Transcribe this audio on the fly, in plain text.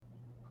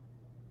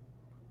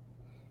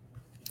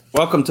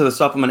Welcome to the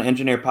Supplement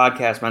Engineer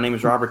Podcast. My name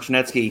is Robert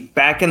Chinetsky.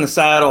 Back in the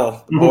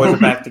saddle. The boys are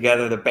back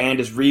together. The band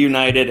is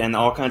reunited, and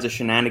all kinds of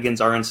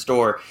shenanigans are in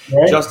store.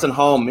 Right? Justin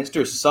Hall,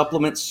 Mr.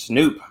 Supplement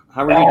Snoop.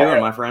 How are you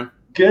doing, my friend?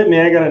 Good,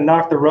 man. I got to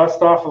knock the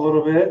rust off a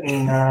little bit,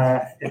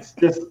 and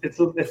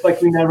it's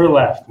like we never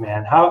left,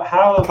 man.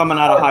 How coming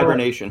out of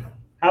hibernation?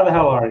 How the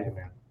hell are you,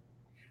 man?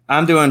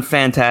 I'm doing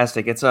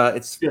fantastic. It's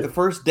the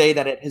first day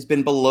that it has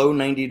been below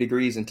 90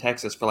 degrees in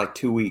Texas for like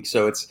 2 weeks,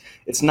 so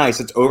it's nice.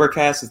 It's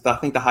overcast. I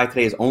think the high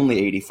today is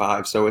only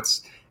 85, so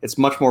it's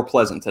much more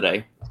pleasant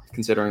today,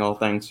 considering all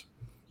things.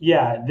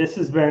 Yeah, this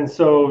has been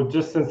so.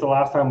 Just since the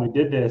last time we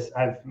did this,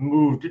 I've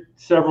moved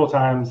several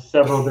times,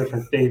 several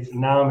different states,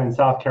 and now I'm in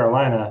South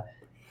Carolina.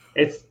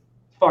 It's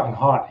fucking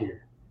hot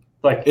here.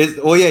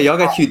 Y'all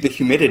got the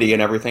humidity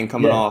and everything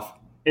coming off.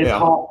 It's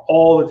hot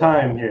all the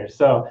time here.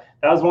 So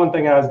that was one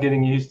thing I was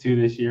getting used to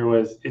this year.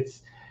 It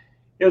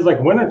was like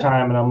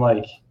wintertime, and I'm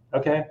like,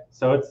 okay,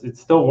 so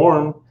it's still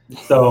warm.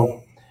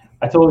 So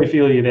I totally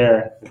feel you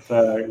there.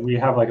 We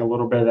have like a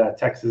little bit of that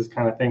Texas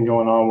kind of thing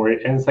going on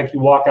and it's like you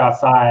walk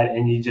outside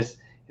and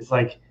it's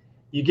like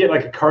you get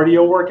like a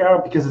cardio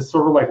workout because it's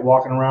sort of like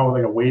walking around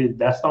with like a weighted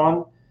vest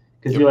on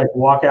because you like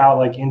walk out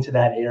like into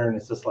that air and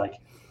it's just like,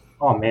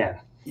 oh man.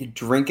 You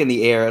drink in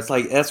the air. It's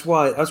like that's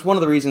one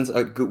of the reasons.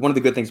 One of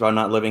the good things about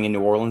not living in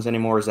New Orleans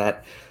anymore is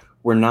that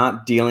we're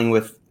not dealing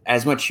with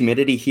as much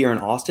humidity here in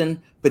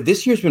Austin. But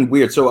this year's been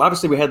weird. So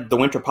obviously we had the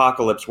winter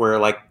apocalypse where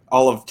like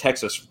all of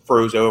Texas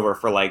froze over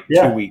for like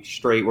 2 weeks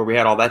straight, where we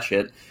had all that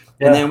shit.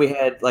 Yeah. And then we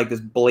had like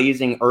this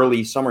blazing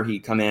early summer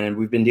heat come in, and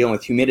we've been dealing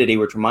with humidity,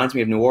 which reminds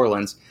me of New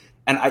Orleans.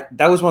 And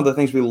that was one of the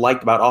things we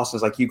liked about Austin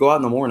is like you go out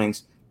in the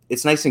mornings.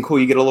 It's nice and cool.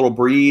 You get a little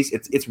breeze.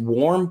 It's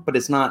warm, but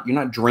it's not. You're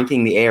not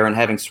drinking the air and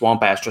having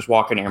swamp ass just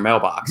walking in your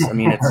mailbox. I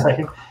mean, it's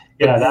right.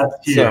 Yeah, that's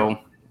cute. So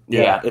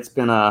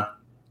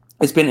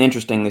it's been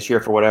interesting this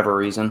year for whatever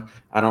reason.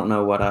 I don't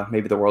know what.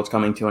 Maybe the world's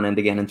coming to an end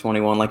again in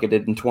 21, like it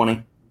did in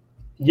 20.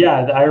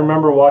 Yeah, I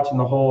remember watching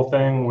the whole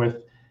thing where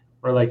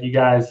like you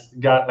guys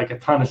got like a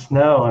ton of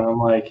snow, and I'm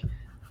like,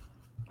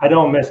 I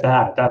don't miss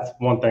that. That's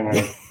one thing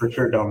I for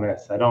sure don't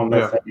miss. I don't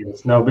miss that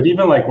snow. But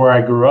even like where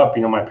I grew up,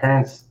 my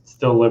parents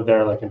still live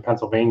there, like in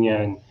Pennsylvania,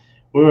 and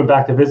we went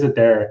back to visit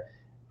there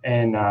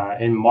in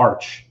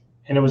March,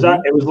 and it was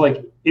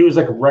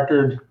like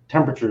record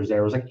temperatures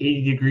there. It was like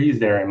 80 degrees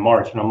there in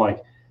March, and I'm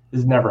like, this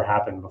has never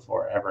happened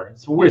before ever.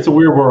 It's a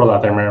weird world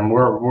out there, man.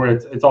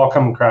 It's all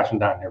coming crashing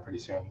down here pretty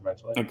soon,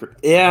 eventually.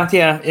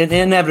 Yeah,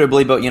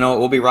 inevitably, but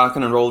we'll be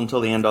rocking and rolling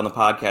until the end on the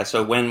podcast.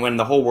 So when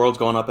the whole world's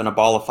going up in a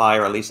ball of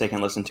fire, at least they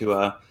can listen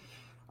to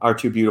our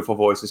two beautiful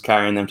voices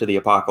carrying them to the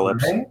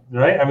apocalypse.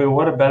 Right. I mean,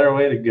 what a better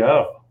way to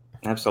go.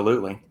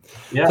 Absolutely.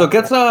 Yeah. So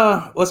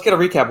let's get a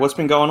recap. What's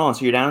been going on?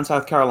 So you're down in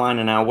South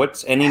Carolina now.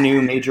 What's any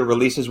new major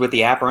releases with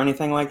the app or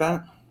anything like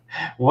that?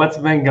 What's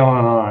been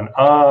going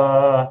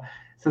on?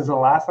 Since the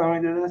last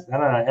time we did this, I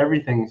don't know.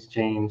 Everything's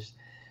changed.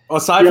 Well,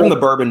 aside from the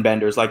bourbon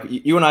benders, like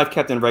you and I have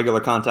kept in regular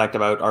contact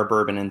about our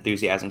bourbon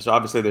enthusiasm. So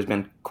obviously, there's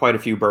been quite a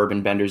few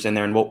bourbon benders in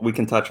there, and we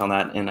can touch on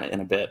that in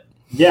a bit.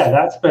 Yeah,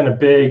 that's been a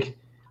big.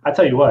 I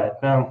tell you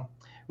what. Now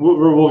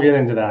we'll get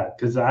into that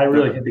because I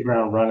really hit the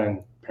ground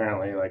running.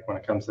 Apparently, like when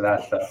it comes to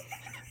that stuff.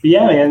 But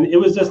yeah, man, it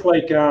was just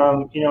like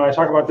I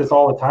talk about this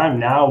all the time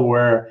now,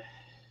 where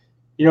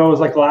it was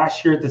like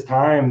last year at this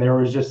time there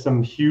was just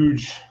some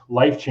huge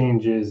life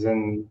changes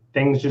and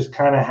things just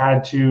kind of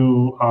had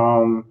to.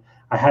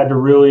 I had to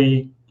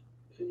really,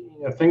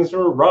 things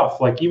were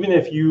rough. Like even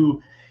if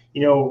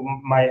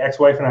my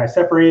ex-wife and I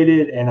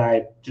separated, and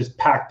I just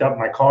packed up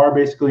my car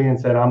basically and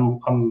said, I'm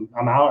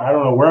out. I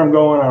don't know where I'm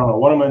going. I don't know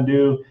what I'm going to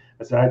do.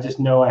 I said, I just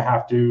know I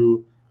have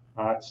to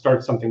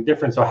start something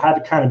different. So I had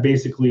to kind of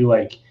basically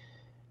like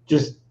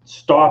just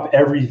stop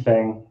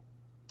everything,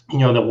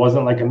 that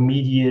wasn't like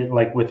immediate,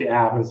 like with the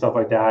app and stuff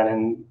like that,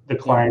 and the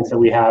clients that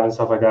we have and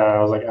stuff like that.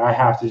 I was like, I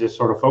have to just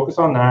sort of focus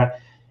on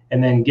that,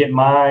 and then get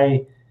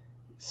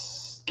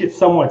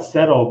somewhat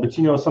settled. But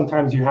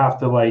sometimes you have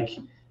to like,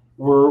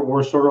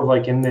 we're sort of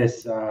like in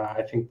this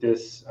I think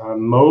this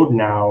mode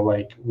now,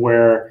 like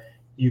where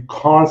you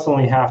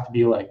constantly have to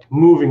be like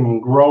moving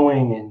and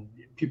growing, and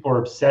people are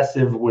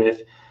obsessive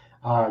with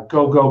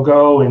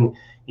go and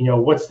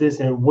what's this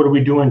and what are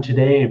we doing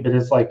today. But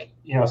it's like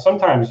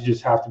sometimes you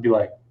just have to be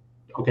like,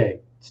 okay,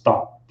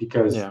 stop,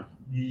 because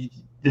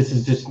this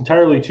is just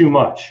entirely too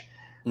much.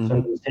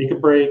 So just take a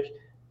break,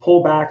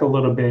 pull back a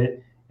little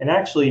bit. And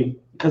actually,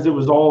 because it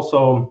was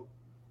also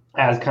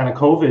as kind of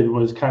COVID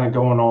was kind of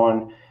going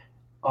on,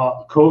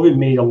 COVID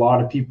made a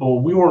lot of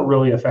people, we weren't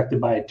really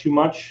affected by it too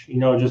much,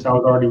 just I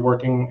was already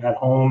working at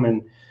home,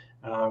 and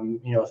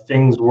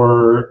things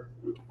were,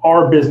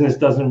 our business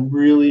doesn't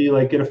really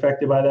like get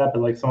affected by that,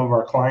 but like some of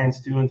our clients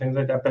do and things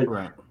like that. But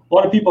a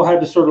lot of people had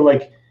to sort of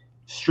like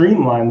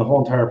streamline the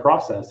whole entire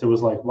process. It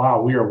was like,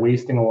 wow, we are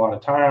wasting a lot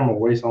of time, we're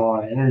wasting a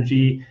lot of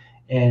energy.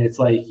 And it's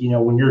like,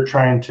 when you're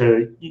trying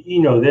to,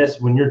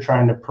 when you're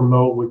trying to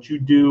promote what you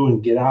do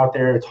and get out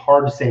there, it's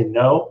hard to say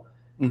no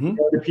to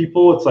other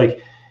people. It's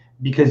like,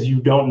 because you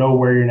don't know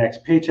where your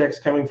next paycheck's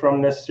coming from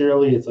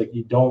necessarily. It's like,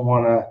 you don't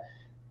want to,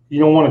 you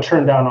don't want to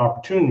turn down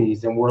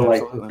opportunities. And we're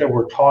Absolutely. like,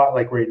 we're taught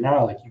like right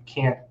now, like you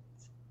can't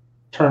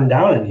turn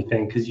down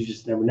anything because you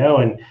just never know.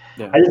 And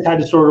I just had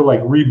to sort of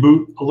like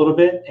reboot a little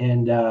bit.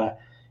 And,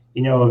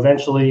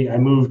 eventually I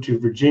moved to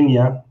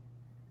Virginia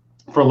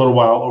for a little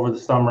while over the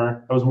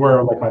summer. That was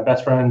where like my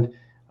best friend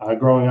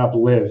growing up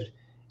lived.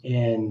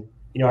 And,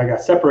 I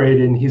got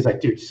separated, and he's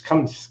like, dude, just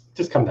come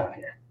down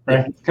here.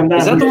 Right? Come down.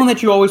 Is that the one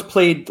that you always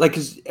played? Like,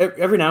 because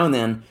every now and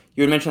then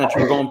you would mention that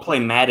you were going to play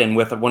Madden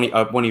with one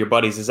of your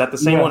buddies. Is that the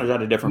same one, or is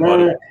that a different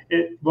buddy?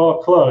 Well,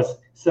 close.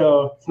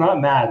 So it's not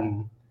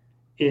Madden.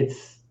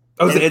 It's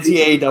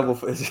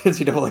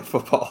NCAA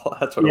football.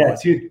 That's what it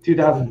was.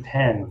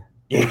 2010.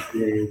 Yeah,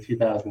 NCAA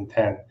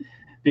 2010.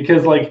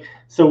 Because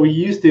so we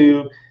used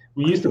to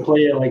play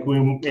it like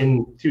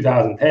in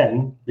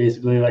 2010,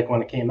 basically like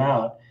when it came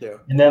out. Yeah.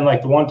 And then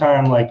like the one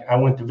time like I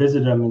went to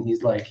visit him, and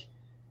he's like,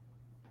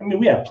 I mean,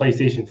 we have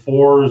PlayStation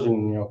 4s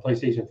and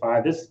PlayStation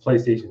 5. This is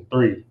PlayStation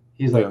 3.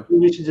 He's like,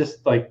 we should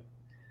just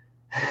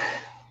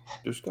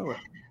just go.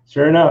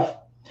 Sure enough.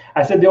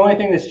 I said the only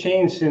thing that's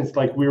changed since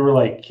like we were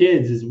like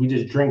kids is we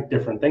just drink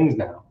different things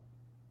now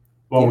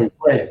when we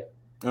play it.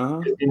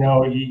 Uh-huh.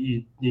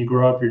 You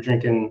grow up, you're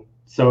drinking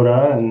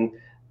soda, and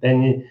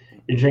then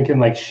you're drinking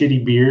like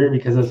shitty beer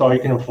because that's all you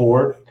can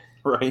afford.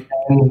 Right.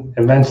 And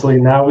eventually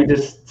now we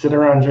just sit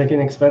around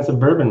drinking expensive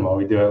bourbon while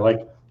we do it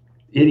like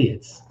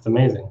idiots. It's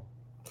amazing.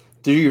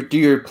 Do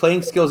your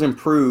playing skills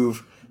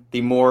improve the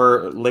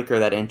more liquor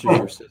that enters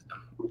your system?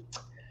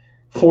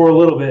 For a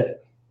little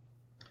bit.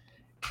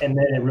 And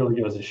then it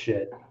really goes to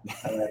shit.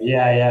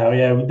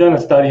 Yeah. We've done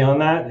a study on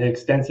that,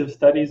 extensive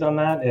studies on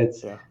that.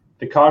 It's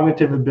the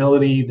cognitive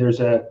ability.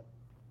 There's a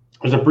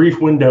brief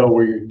window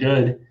where you're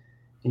good,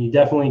 and you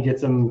definitely get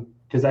some,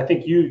 because I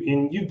think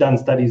you've done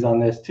studies on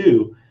this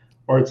too,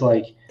 where it's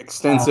like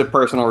extensive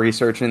personal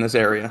research in this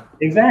area.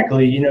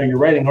 Exactly. You're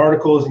writing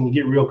articles and you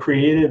get real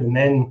creative, and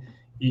then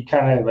you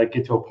kind of like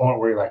get to a point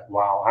where you're like,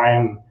 wow, I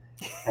am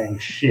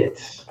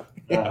shit.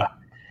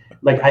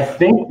 Like I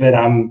think that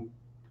I'm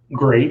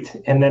great,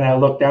 and then I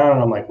look down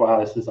and I'm like, wow,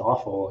 this is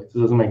awful. It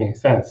doesn't make any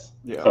sense.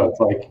 Yeah. So it's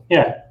like,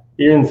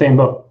 you're in the same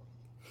boat.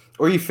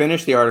 Or you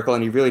finish the article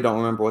and you really don't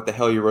remember what the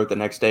hell you wrote the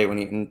next day when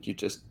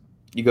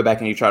you go back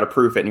and you try to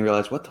proof it and you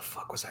realize, what the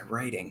fuck was I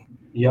writing?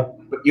 Yep.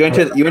 But you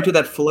enter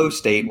that flow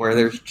state where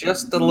there's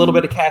just a little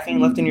bit of caffeine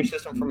left in your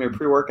system from your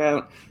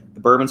pre-workout. The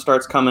bourbon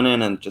starts coming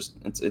in, and just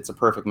it's a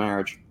perfect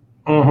marriage.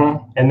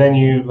 Mm-hmm. And then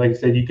you, like I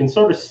said, you can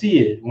sort of see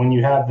it when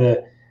you have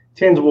the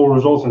tangible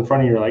results in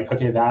front of you. You're like,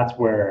 okay, that's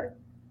where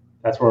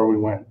we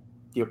went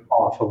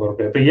off a little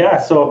bit.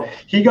 But so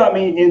he got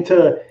me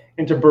into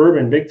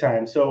bourbon big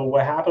time. So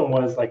what happened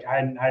was like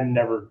I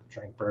never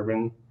drank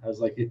bourbon. I was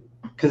like,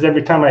 because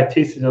every time I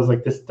tasted it, I was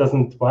like,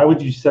 why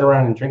would you sit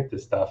around and drink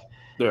this stuff?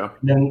 Yeah.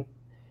 And then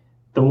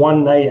the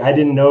one night I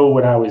didn't know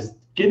what I was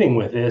getting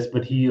with this,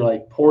 but he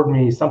like poured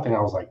me something.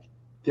 I was like,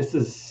 this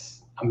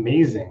is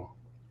amazing.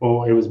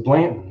 Well, it was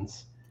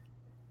Blanton's.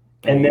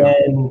 And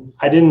then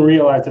I didn't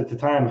realize at the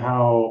time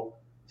how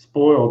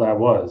spoiled I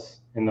was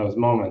in those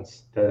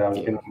moments that I was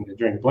getting to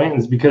drink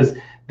Blanton's, because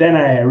then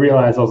I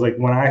realized, I was like,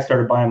 when I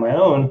started buying my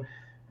own,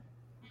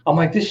 I'm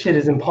like, this shit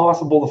is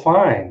impossible to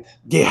find.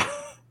 Yeah.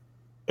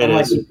 And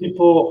like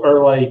people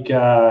are like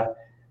a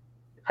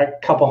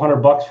couple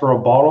 $100 for a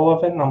bottle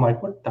of it, and I'm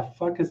like, what the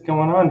fuck is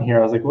going on here?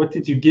 I was like, what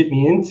did you get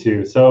me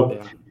into?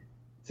 So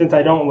since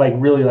I don't like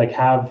really like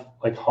have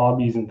like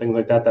hobbies and things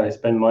like that I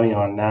spend money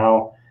on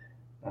now,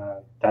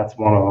 that's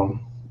one of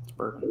them.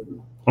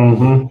 Bourbon.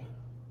 Mm-hmm.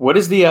 What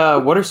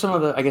are some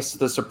of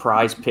the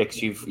surprise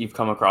picks you've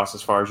come across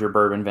as far as your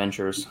bourbon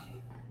ventures?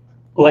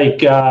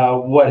 Like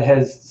what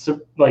has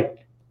like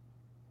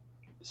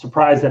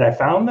surprised that I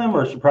found them,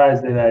 or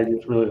surprised that I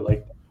just really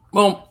liked them?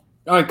 Well,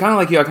 kind of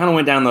like you, I kind of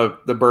went down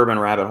the bourbon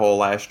rabbit hole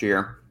last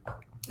year.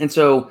 And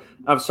so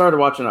I've started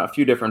watching a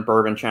few different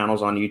bourbon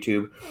channels on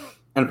YouTube.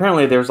 And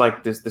apparently there's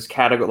like this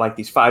category, like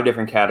these 5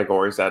 different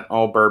categories that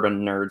all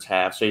bourbon nerds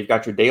have. So you've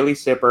got your daily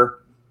sipper.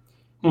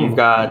 You've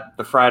got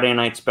the Friday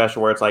night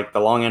special, where it's like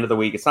the long end of the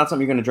week. It's not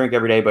something you're going to drink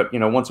every day, but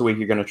once a week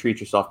you're going to treat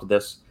yourself to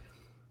this.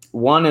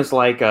 One is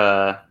like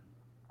a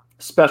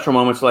special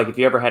moment. So like if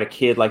you ever had a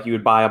kid, like you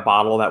would buy a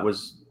bottle that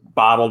was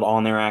bottled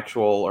on their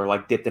actual, or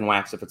like dipped in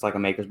wax if it's like a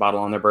maker's bottle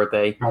on their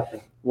birthday.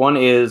 Okay. One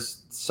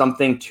is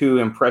something to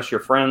impress your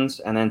friends,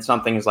 and then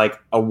something is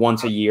like a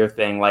once a year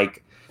thing,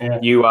 like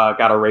you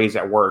got a raise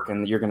at work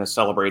and you're going to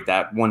celebrate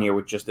that 1 year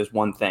with just this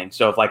one thing.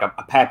 So if like a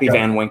Pappy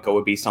Van Winkle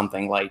would be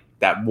something like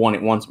that one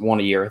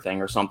a year thing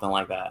or something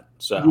like that.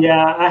 So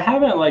I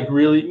haven't like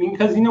really,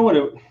 because you know what,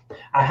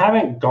 I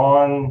haven't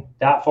gone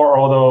that far,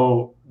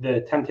 although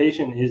the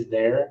temptation is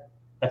there,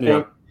 I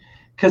think.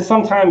 Because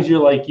sometimes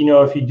you're like,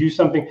 if you do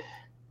something,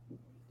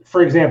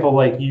 for example,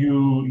 like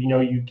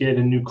you get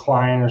a new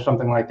client or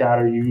something like that,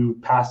 or you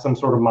pass some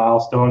sort of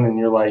milestone and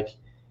you're like,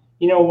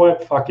 you know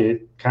what, fuck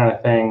it, kind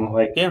of thing.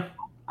 Like,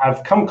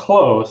 I've come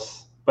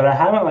close, but I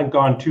haven't like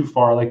gone too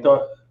far. Like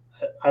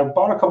I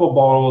bought a couple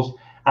bottles.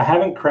 I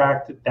haven't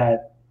cracked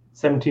that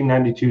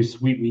 1792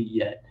 sweet wheat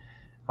yet.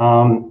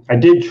 I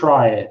did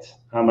try it.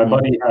 My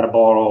buddy had a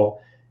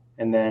bottle,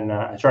 and then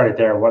I tried it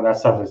there. Well, that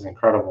stuff is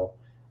incredible.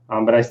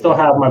 But I still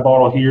have my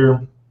bottle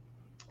here.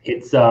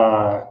 It's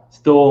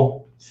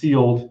still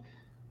sealed.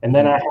 And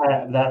then I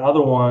had that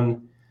other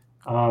one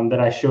that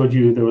I showed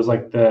you. There was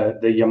like the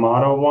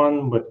Yamato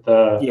one with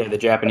the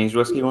Japanese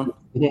whiskey one.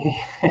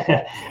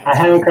 I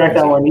haven't cracked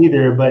that one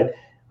either, but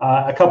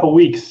a couple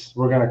weeks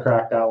we're gonna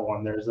crack that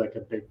one. There's like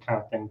a big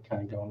kind of thing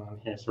kind of going on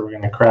here, so we're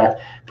gonna crack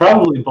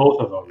probably both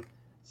of them.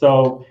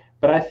 So,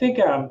 but I think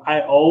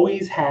I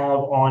always have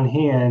on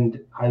hand.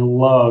 I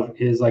love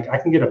is like I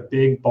can get a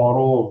big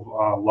bottle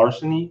of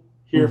Larceny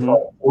here for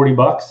like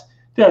 $40.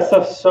 Dude, that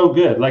stuff's so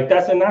good. Like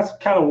that's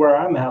kind of where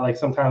I'm at. Like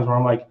sometimes where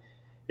I'm like,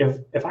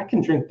 if I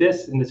can drink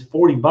this and it's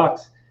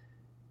 $40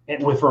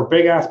 and for a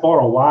big ass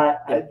bottle, why?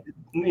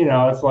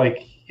 It's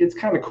like it's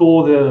kind of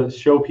cool to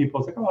show people.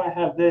 It's like, oh, I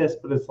have this,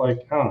 but it's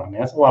like I don't know,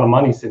 man. It's a lot of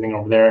money sitting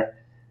over there.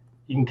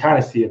 You can kind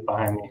of see it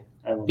behind me.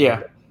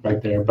 Right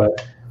there,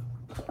 but.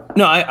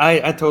 No,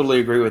 I totally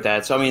agree with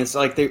that. So I mean, it's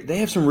like they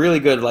have some really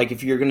good, like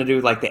if you're gonna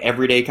do like the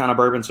everyday kind of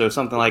bourbon, so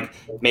something like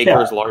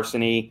Maker's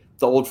Larceny,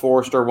 the Old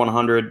Forester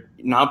 100,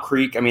 Knob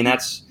Creek. I mean,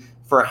 that's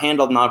for a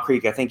handled Knob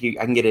Creek. I think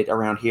I can get it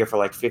around here for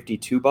like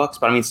 $52.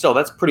 But I mean, still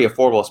that's pretty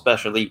affordable,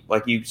 especially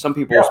like some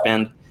people will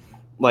spend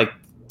like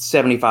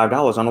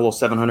 $75 on a little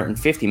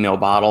 750 ml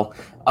bottle.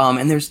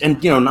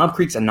 And Knob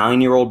Creek's a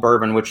 9-year-old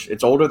bourbon, which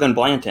it's older than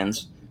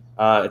Blanton's.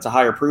 It's a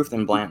higher proof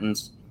than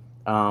Blanton's.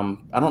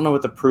 I don't know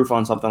what the proof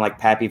on something like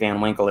Pappy Van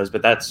Winkle is,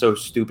 but that's so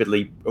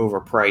stupidly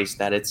overpriced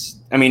that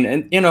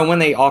when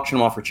they auction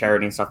them off for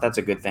charity and stuff, that's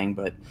a good thing.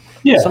 But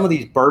some of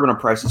these bourbon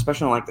prices,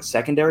 especially on like the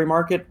secondary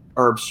market,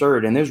 are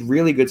absurd. And there's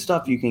really good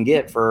stuff you can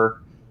get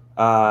for,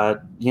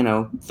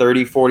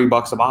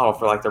 $30-$40 a bottle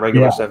for like the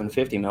regular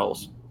 750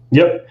 mils.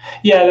 Yep.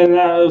 Yeah. And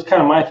that was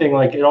kind of my thing.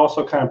 Like it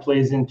also kind of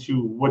plays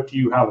into what do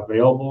you have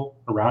available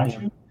around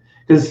you?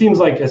 Because it seems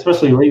like,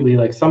 especially lately,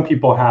 like some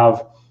people I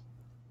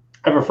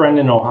have a friend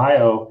in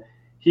Ohio.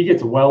 He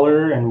gets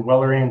Weller and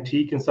Weller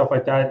Antique and stuff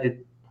like that.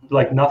 It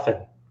like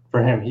nothing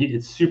for him.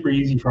 It's super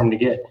easy for him to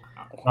get.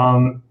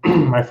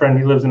 My friend,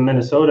 he lives in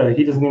Minnesota.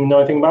 He doesn't even know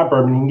anything about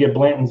bourbon. He can get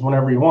Blanton's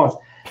whenever he wants.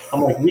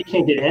 I'm like, we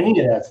can't get any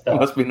of that stuff.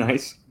 That must be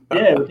nice.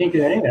 Yeah, we can't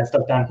get any of that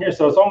stuff down here.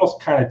 So it's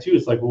almost kind of too.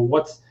 It's like, well,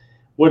 what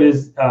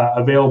is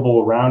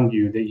available around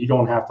you that you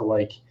don't have to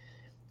like.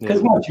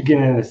 Because once you get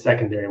into the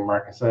secondary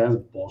market, so that's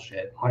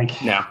bullshit. Like,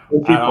 I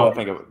don't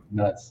think it would.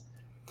 Nuts.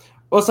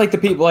 Well, it's like the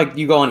people like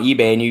you go on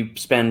eBay and you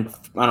spend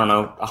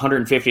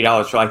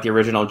 $150 for like the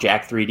original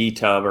Jack 3D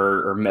tub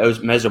or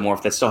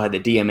Mesomorph that still had the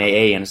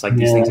DMAA, and it's like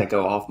these things that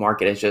go off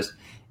market. It's just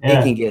they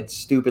can get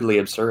stupidly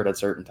absurd at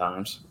certain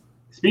times.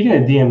 Speaking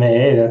of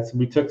DMAA,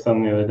 we took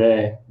some the other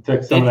day. We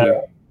took some of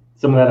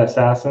that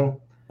Assassin.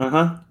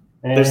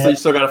 You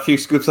still got a few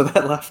scoops of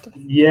that left.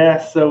 Yeah,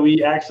 so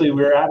we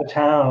were out of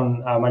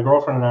town. My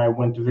girlfriend and I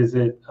went to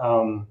visit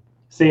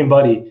same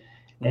buddy,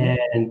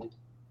 and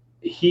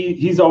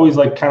he's always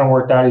like kind of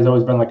worked out. He's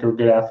always been like a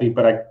good athlete.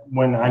 But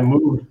when I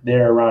moved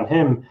there around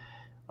him,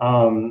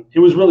 it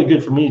was really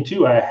good for me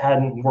too. I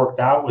hadn't worked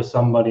out with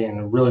somebody in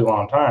a really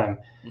long time,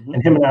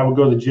 and him and I would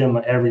go to the gym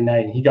like every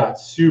night. And he got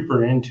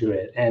super into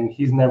it, and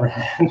he's never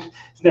had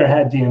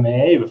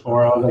DMAA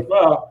before. I was like,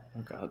 well,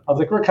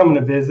 we're coming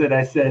to visit.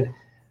 I said,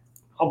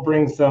 I'll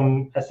bring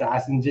some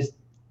Assassin just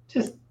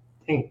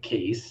in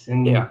case.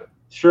 And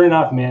sure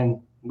enough,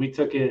 man, we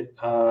took it.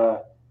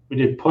 We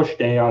did push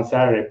day on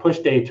Saturday. Push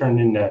day turned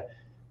into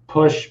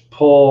push,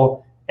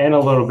 pull, and a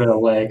little bit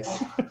of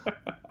legs.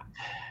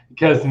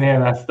 Because,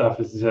 man, that stuff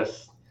is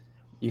just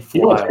 – you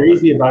know what's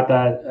crazy about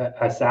that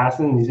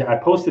Assassin? I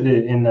posted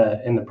it in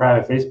the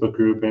private Facebook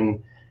group,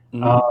 and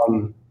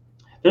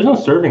there's no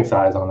serving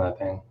size on that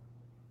thing.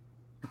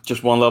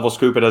 Just one level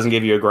scoop. It doesn't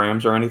give you a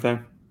grams or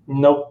anything?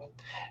 Nope.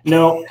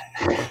 No.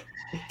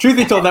 Truth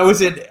be told, that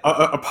was in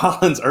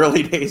Apollo's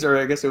early days, or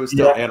I guess it was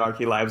still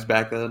Anarchy Labs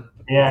back then.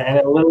 Yeah, and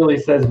it literally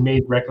says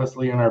made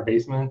recklessly in our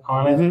basement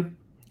on it.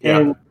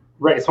 And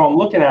so I'm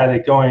looking at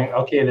it going,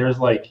 okay, there's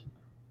like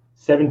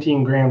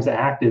 17 grams of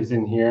actives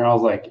in here. I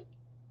was like,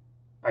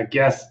 I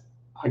guess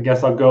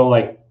I'll go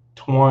like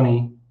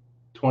 20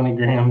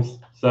 grams.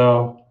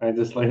 So I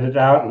just laid it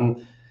out,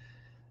 and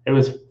it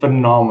was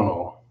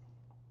phenomenal.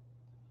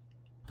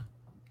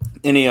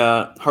 Any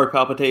heart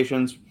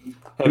palpitations?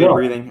 Heavy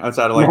breathing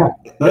outside of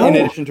in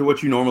addition to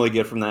what you normally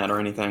get from that or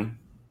anything?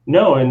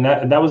 No, and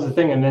that was the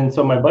thing. And then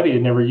so my buddy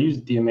had never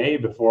used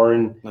DMAA before,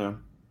 and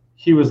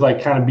he was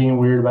like kind of being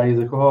weird about it. He's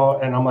like, oh,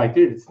 and I'm like,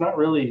 dude, it's not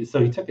really.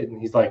 So he took it,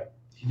 and he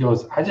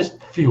goes, I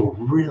just feel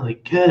really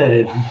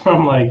good.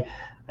 I'm like,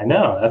 I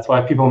know. That's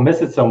why people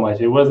miss it so much.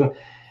 It wasn't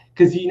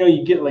because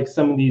you get like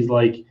some of these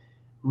like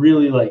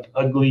really like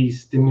ugly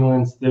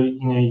stimulants that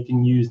you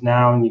can use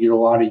now, and you get a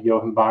lot of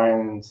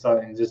Yohimbine and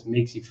stuff, and it just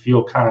makes you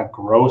feel kind of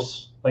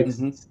gross. Like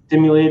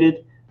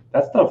stimulated.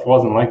 That stuff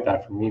wasn't like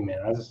that for me, man.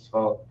 I just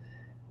felt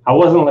I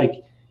wasn't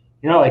like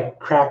like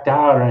cracked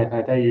out or anything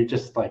like that. You're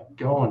just like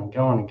going and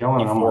going and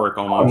going. Euphoric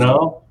I'm like, almost. Oh,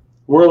 no.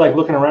 We're like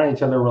looking around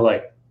each other.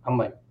 I'm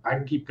like, I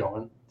can keep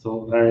going. So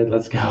all right,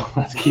 let's go.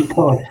 Let's keep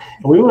going. And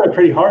we went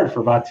pretty hard for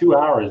about 2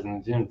 hours in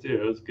the gym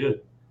too. It was good.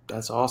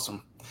 That's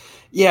awesome.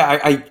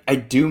 Yeah, I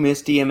do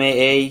miss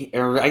DMAA,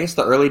 or I guess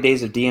the early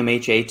days of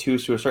DMHA too,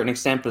 to a certain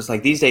extent. But it's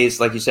like these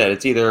days, like you said,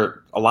 it's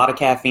either a lot of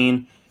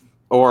caffeine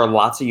or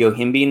lots of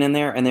yohimbine in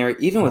there. And there,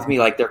 even with me,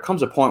 like there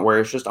comes a point where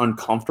it's just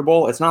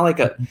uncomfortable. It's not like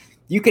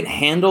you can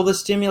handle the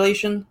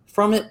stimulation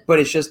from it, but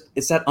it's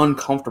that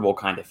uncomfortable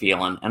kind of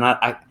feeling. And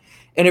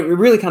and it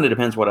really kind of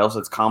depends what else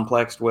it's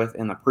complexed with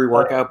in the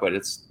pre-workout. But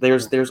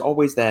there's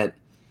always that.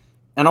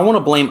 And I want to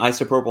blame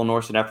isopropyl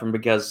norepinephrine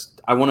because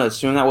I want to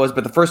assume that was,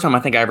 but the first time I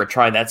think I ever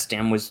tried that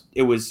stim was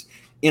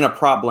in a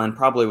prop blend,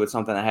 probably with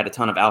something that had a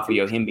ton of alpha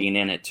yohimbine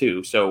in it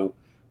too. So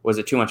was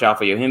it too much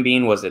alpha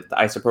yohimbine? Was it the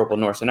isopropyl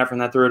norepinephrine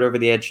that threw it over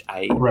the edge?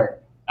 I don't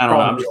know.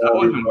 I've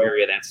always been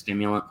wary of that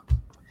stimulant.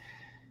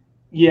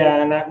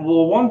 Yeah, and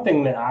one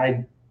thing that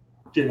I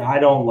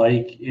don't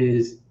like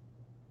is,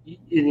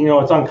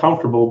 it's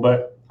uncomfortable,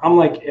 but I'm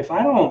like, if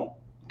I don't,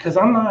 because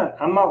I'm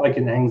not like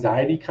an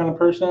anxiety kind of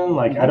person.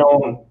 Like I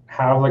don't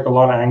have like a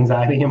lot of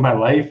anxiety in my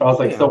life. I was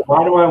like, so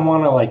why do I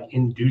want to like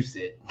induce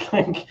it?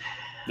 Like,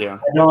 I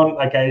don't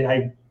like,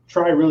 I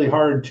try really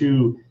hard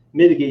to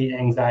mitigate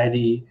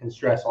anxiety and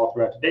stress all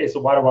throughout the day.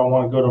 So why do I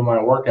want to go to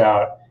my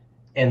workout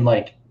and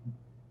like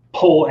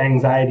pull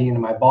anxiety into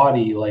my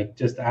body? Like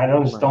I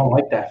don't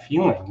like that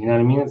feeling. You know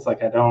what I mean? It's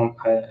like, I don't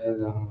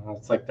know.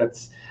 It's like,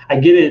 I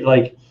get it.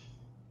 Like,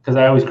 because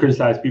I always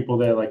criticize people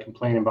that like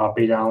complain about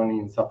beta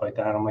alanine and stuff like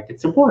that. I'm like,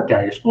 it's a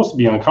workout. You're supposed to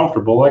be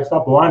uncomfortable. Like,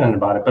 stop whining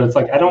about it. But it's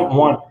like, I don't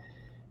want,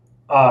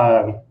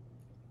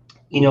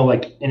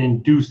 like an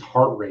induced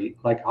heart rate.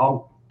 Like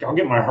I'll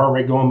get my heart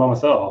rate going by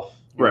myself.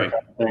 Right.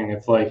 Kind of thing.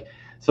 It's like,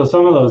 so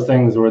some of those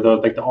things where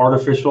the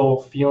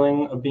artificial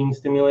feeling of being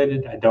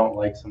stimulated, I don't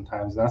like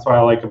sometimes. And that's why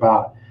I like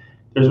about,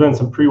 there's been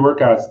some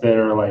pre-workouts that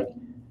are like,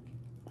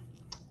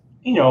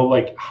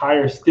 like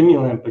higher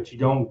stimulant, but you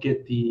don't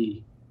get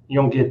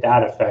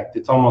that effect.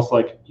 It's almost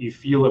like you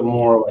feel it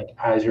more like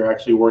as you're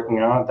actually working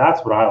out.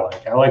 That's what I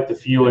like. I like to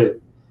feel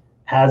it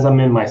as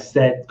I'm in my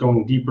set,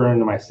 going deeper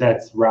into my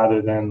sets,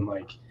 rather than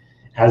like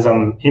as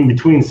I'm in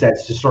between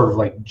sets, just sort of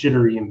like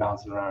jittery and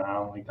bouncing around.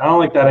 I don't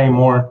like that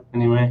anymore.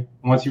 Anyway,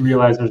 once you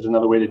realize there's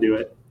another way to do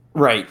it.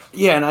 Right.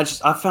 Yeah, and I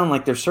found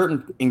like there's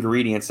certain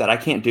ingredients that I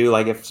can't do.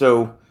 Like if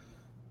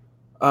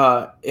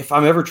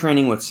I'm ever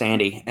training with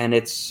Sandy and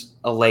it's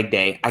a leg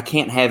day, I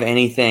can't have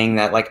anything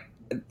that like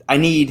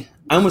I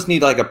almost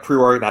need like a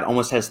pre-work that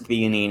almost has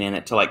theanine in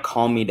it to like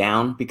calm me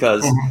down,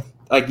 because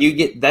like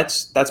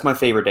that's my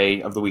favorite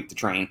day of the week to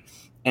train.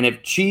 And if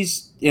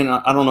she's,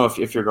 I don't know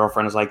if your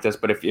girlfriend is like this,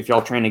 but if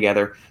y'all train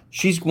together,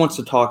 she wants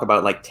to talk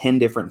about like 10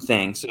 different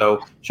things.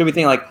 So she'll be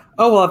thinking like,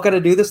 oh, well, I've got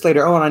to do this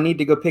later. Oh, and I need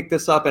to go pick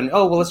this up. And,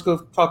 oh, well, let's go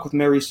talk with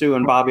Mary Sue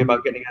and Bobby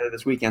about getting together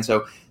this weekend.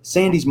 So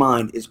Sandy's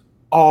mind is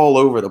all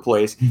over the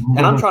place.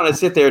 And I'm trying to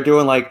sit there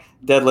doing like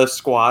deadlifts,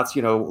 squats,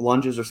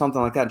 lunges or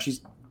something like that. And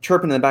she's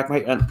chirping in the back of my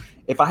head. And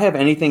if I have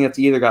anything that's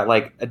either got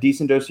like a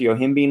decent dose of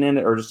yohimbine in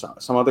it or just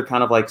some other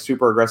kind of like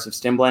super aggressive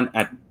stim blend,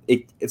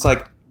 it's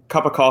like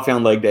cup of coffee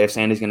on leg day if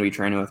Sandy's going to be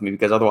training with me,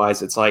 because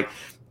otherwise it's like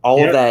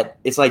all of that.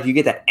 It's like you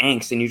get that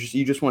angst and you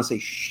just want to say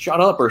shut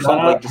up or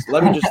something. Like just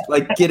let me just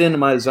like get into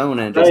my zone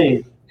and just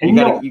right.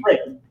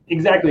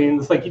 Exactly. And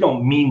it's like, you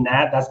don't mean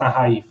that. That's not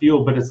how you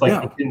feel, but it's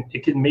like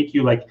it can make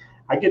you like,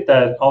 I get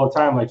that all the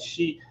time. Like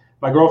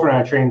my girlfriend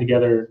and I train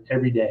together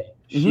every day.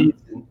 She's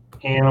an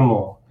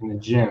animal in the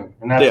gym,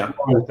 and that's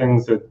one of the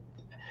things that.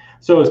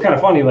 So it's kind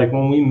of funny. Like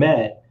when we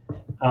met,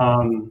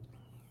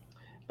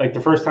 like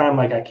the first time,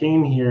 like I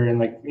came here and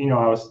like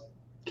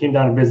came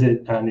down to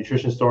visit a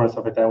nutrition store and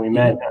stuff like that. We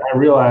met, and I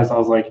realized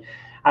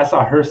I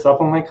saw her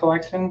supplement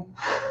collection.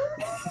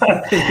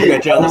 You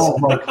got jealous. I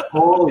was like,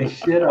 holy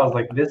shit! I was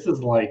like,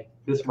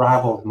 this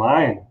rivals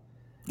mine.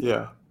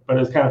 Yeah. But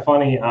it was kind of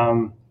funny.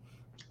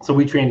 So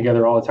we train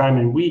together all the time,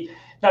 and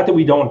not that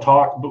we don't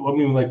talk, but I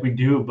mean, like we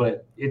do,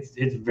 but it's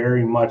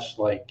very much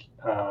like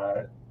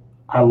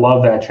I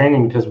love that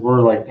training because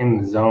we're like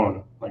in the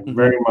zone, like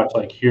very much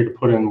like here to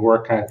put in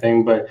work kind of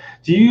thing. But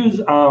do you use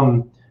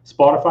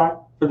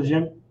Spotify for the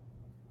gym?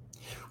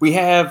 We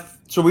have,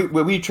 so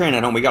we train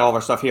at home. We got all of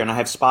our stuff here, and I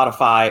have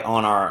Spotify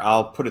on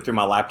I'll put it through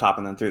my laptop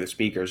and then through the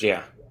speakers.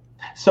 Yeah.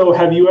 So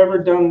have you ever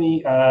done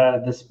the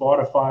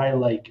Spotify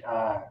like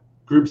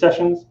group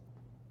sessions?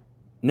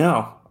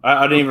 No,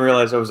 I didn't even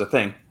realize that was a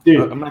thing. Dude,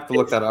 I'm gonna have to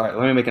look that up. All right,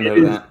 let me make a note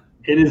of that.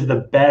 It is the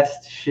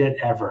best shit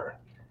ever.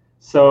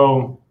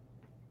 So,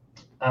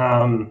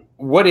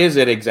 what is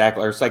it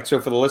exactly? It's like,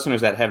 so for the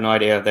listeners that have no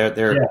idea,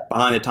 they're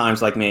behind the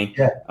times like me.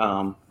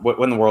 Yeah. What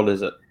in the world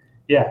is it?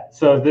 Yeah.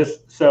 So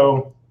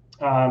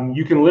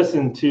you can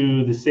listen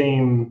to the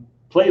same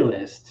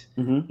playlist.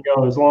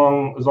 As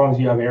long as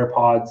you have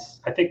AirPods.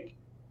 I think,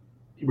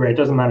 right? It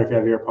doesn't matter if you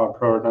have AirPod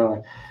Pro or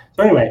not.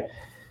 So anyway.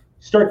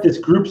 Start this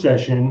group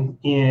session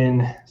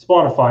in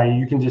Spotify.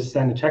 You can just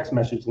send a text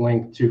message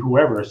link to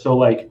whoever. So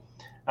like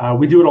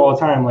we do it all the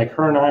time. Like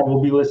her and I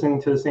will be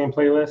listening to the same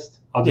playlist.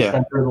 I'll just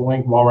send her the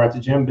link while we're at the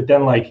gym. But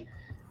then like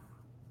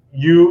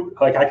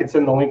I could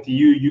send the link to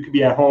you. You could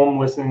be at home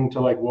listening to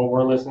like what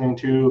we're listening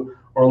to,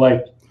 or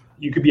like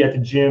you could be at the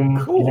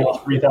gym,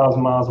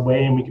 3,000 miles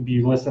away, and we could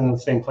be listening to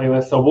the same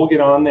playlist. So we'll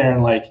get on there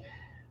and like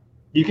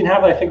you can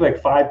have, I think,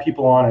 like 5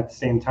 people on at the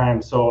same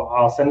time. So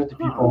I'll send it to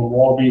people, and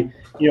we'll all be,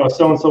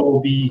 so and so will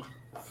be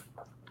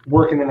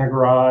working in their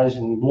garage,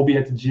 and we'll be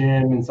at the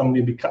gym, and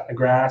somebody will be cutting the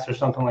grass or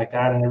something like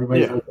that, and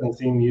everybody's listening to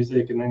same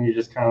music, and then you're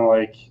just kind of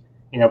like,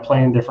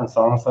 playing different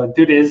songs. So,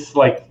 dude, it's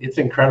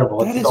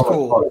incredible. That is so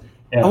cool.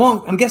 Yeah.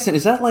 I'm guessing,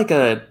 is that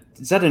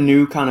a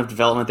new kind of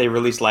development they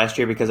released last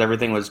year because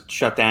everything was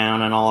shut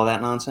down and all of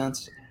that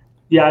nonsense?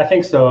 Yeah, I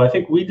think so. I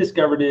think we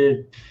discovered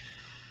it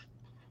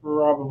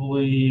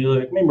probably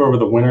like maybe over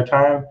the winter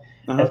time.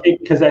 I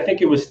think it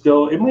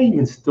might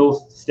even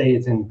still say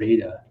it's in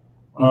beta.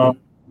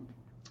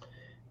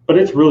 But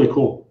it's really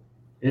cool.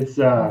 It's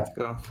let's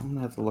go. I'm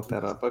gonna have to look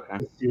that up. Okay.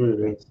 Let's see what it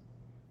is.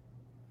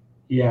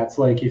 Yeah, it's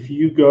like if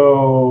you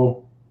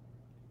go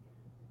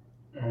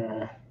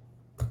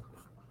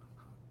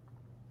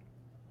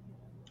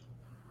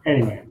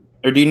anyway.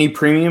 Or do you need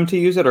premium to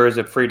use it, or is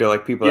it free to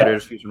like people that are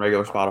just using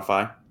regular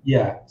Spotify?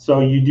 Yeah, so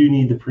you do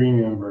need the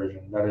premium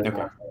version. That is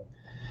okay.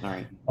 All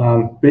right.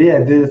 But yeah,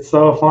 dude, it's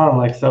so fun.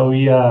 Like, so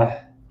we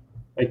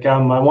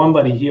my one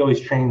buddy, he always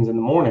trains in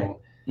the morning,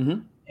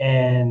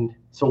 and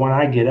so when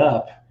I get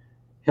up,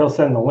 he'll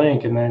send the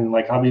link, and then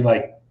like I'll be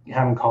like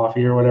having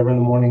coffee or whatever in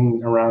the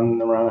morning around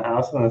the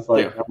house, and it's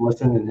like I'm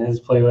listening to his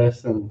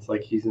playlist, and it's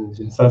like he's in the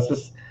gym. So it's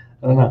just,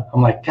 I don't know.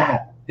 I'm like, God,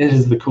 it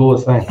is the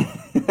coolest thing.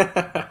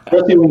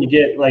 Especially when you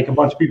get like a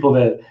bunch of people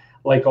that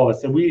like all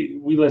this. So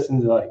we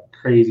listen to like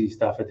crazy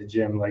stuff at the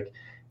gym. Like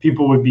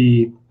people would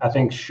be, I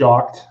think,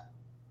 shocked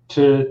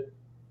to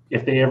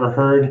if they ever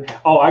heard.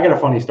 Oh, I got a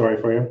funny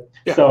story for you.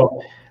 Yeah.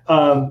 So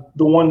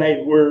the one night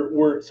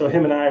so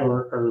him and I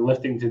are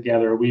lifting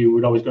together. We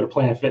would always go to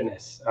Planet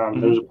Fitness.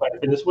 There was a Planet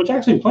Fitness, which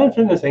actually Planet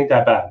Fitness ain't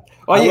that bad.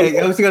 Oh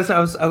yeah, I was gonna say I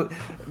was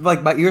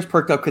like my ears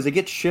perked up because it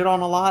gets shit on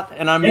a lot,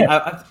 and I mean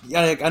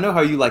I know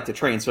how you like to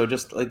train, so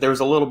just like there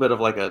was a little bit of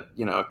like a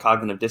a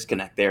cognitive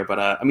disconnect there, but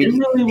I mean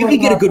really you can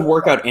get a good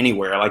workout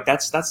anywhere. Like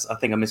that's I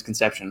think a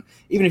misconception.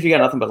 Even if you got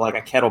nothing but like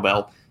a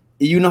kettlebell,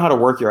 you know how to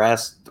work your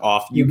ass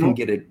off. You can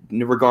get it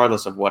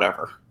regardless of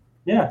whatever.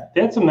 Yeah, they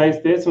had some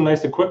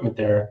nice equipment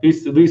there. At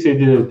least they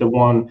did the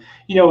one.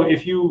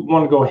 If you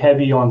want to go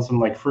heavy on some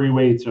like free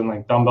weights or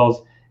like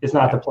dumbbells, it's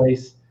not the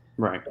place.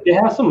 Right. They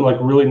have some like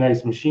really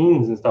nice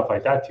machines and stuff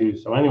like that too.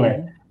 So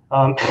anyway,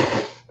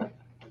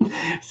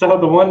 so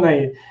the one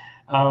night,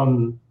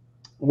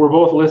 we're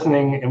both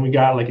listening and we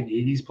got like an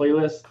 80s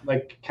playlist,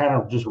 like kind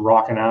of just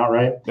rocking out,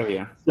 right? Oh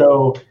yeah.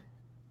 So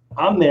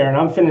I'm there and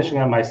I'm finishing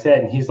up my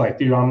set, and he's like,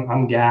 dude,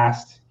 I'm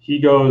gassed. He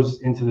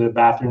goes into the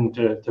bathroom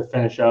to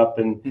finish up.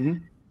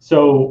 And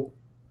so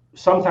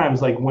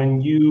sometimes like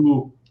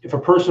if a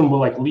person will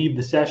like leave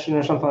the session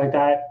or something like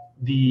that,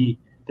 the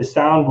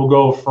sound will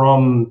go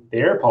from the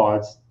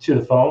AirPods to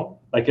the phone.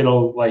 Like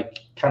it'll like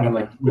kind of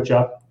like switch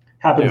up.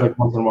 Happens like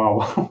once in a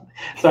while.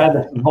 So I had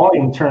the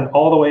volume turned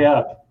all the way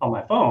up on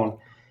my phone,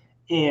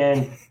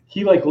 and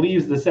he like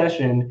leaves the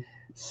session.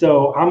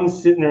 So I'm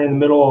sitting there in the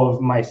middle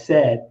of my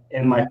set,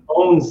 and my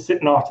phone's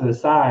sitting off to the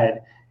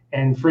side,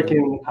 and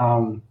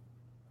freaking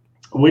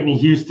Whitney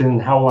Houston,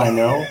 How Will I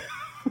Know,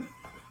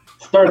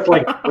 starts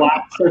like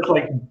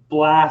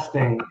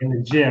blasting in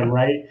the gym,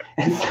 right?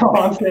 And so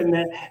I'm sitting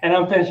there and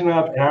I'm finishing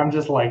up, and I'm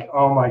just like,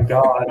 oh my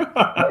God.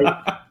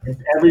 Right?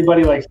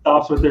 Everybody like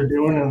stops what they're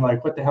doing and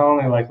like, what the hell?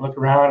 And they like look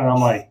around, and I'm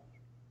like,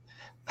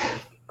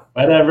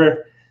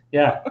 whatever.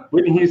 Yeah,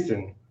 Whitney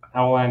Houston,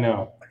 How Will I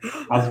Know?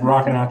 I was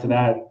rocking out to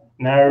that.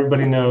 Now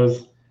everybody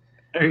knows.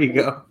 There you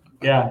go.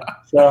 Yeah.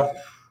 So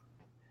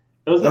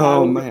those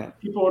are man.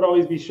 People would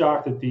always be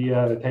shocked at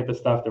the type of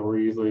stuff that we're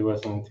usually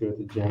listening to at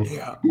the gym.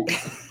 Yeah.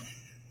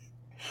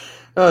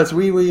 So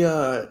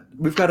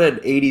we've got an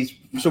 80s.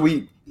 So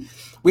we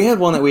had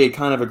one that we had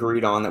kind of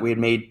agreed on that we had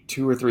made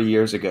 2 or 3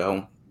 years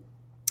ago.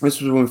 This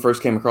was when we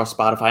first came across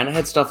Spotify, and it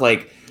had stuff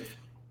like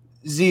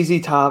ZZ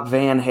Top,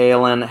 Van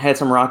Halen, had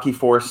some Rocky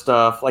IV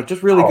stuff, like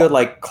just really good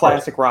like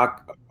classic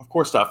rock, of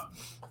course, stuff.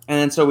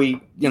 And so we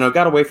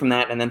got away from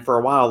that, and then for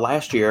a while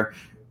last year,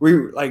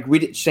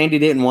 Sandy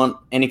didn't want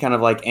any kind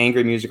of like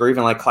angry music or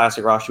even like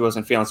classic rock she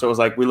wasn't feeling. So it was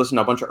like we listened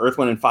to a bunch of Earth,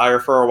 Wind and Fire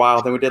for a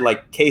while. Then we did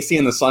like Casey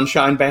and the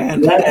Sunshine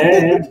Band.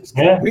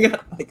 Yeah. We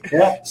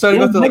got started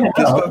with the like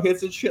disco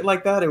hits and shit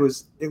like that. It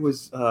was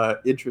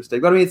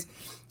interesting. But I mean, it's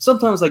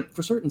sometimes like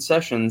for certain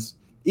sessions,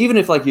 even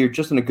if like you're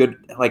just in a good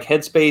like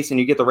headspace and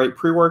you get the right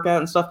pre-workout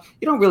and stuff,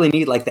 you don't really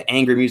need like the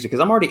angry music because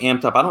I'm already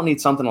amped up. I don't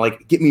need something to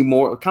like get me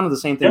more. Kind of the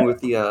same thing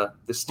with the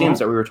stims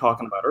that we were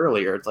talking about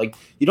earlier. It's like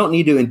you don't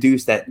need to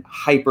induce that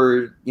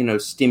hyper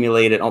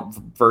stimulated,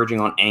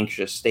 verging on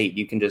anxious state.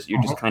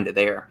 You're just kind of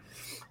there.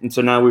 And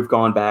so now we've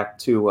gone back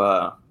to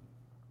a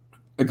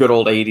good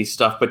old 80s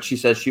stuff. But she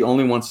says she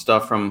only wants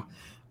stuff from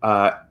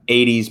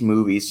 80s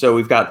movies. So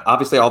we've got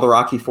obviously all the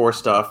Rocky IV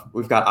stuff.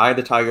 We've got Eye of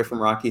the Tiger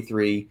from Rocky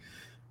III.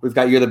 We've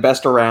got You're the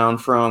Best Around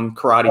from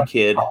Karate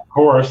Kid. Of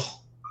course.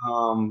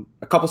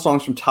 A couple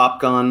songs from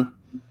Top Gun.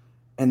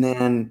 And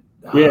then,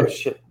 we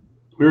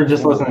were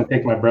just listening to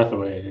Take My Breath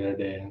Away the other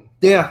day.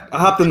 Yeah, I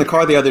hopped in the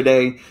car the other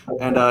day,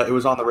 and it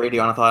was on the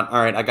radio, and I thought,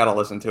 all right, I got to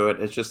listen to it.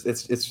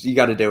 It's you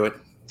got to do it.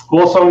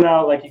 Well, so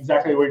now, like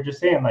exactly what you're just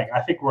saying, like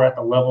I think we're at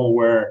the level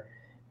where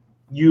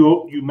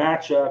you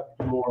match up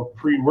your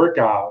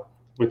pre-workout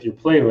with your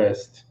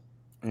playlist,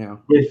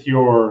 with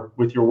your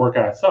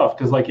workout itself.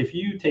 Because like if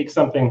you take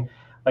something,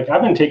 like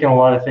I've been taking a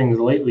lot of things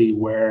lately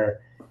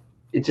where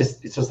it's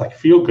just like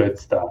feel good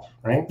stuff,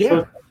 right? Yeah.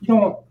 So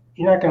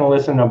you're not going to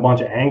listen to a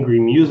bunch of angry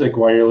music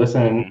while you're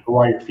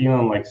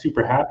feeling like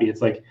super happy.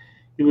 It's like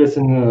you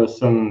listen to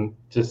some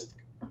just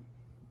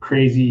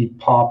crazy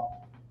pop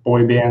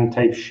boy band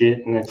type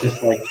shit, and it's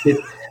just like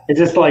it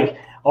just like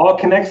all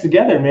connects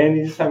together, man.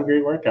 You just have a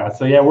great workout.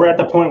 So yeah, we're at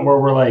the point where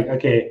we're like,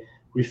 okay,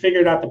 we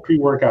figured out the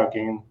pre-workout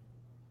game.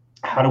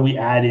 How do we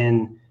add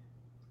in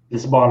the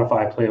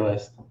Spotify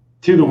playlist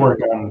to the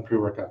workout and the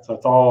pre-workout? So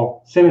it's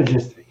all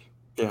synergistic.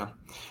 Yeah.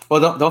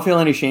 Well, don't feel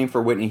any shame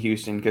for Whitney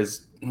Houston,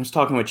 because I was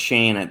talking with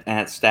Shane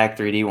at Stack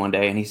 3D one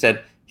day, and he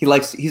said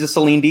he's a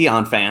Celine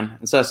Dion fan,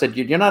 and so I said,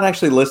 you're not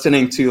actually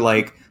listening to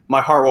like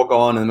My Heart Will Go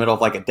On in the middle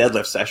of like a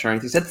deadlift session or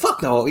anything. He said,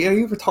 fuck no,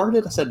 you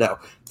retarded? I said no,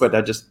 but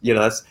I just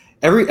that's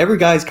every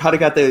guy's kind of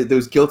got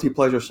those guilty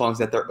pleasure songs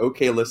that they're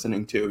okay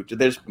listening to.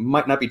 They just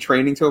might not be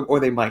training to them, or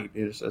they might.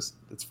 It's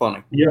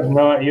funny. You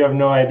have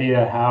no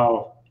idea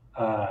how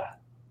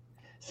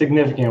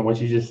significant what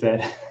you just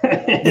said.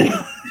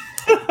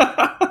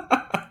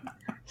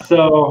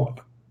 So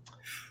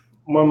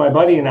when my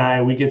buddy and I,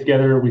 we get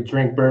together, we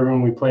drink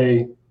bourbon, we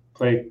play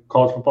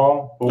college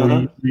football,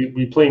 but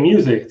we play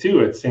music too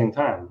at the same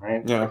time,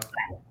 right? Yeah.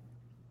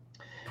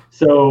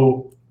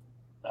 So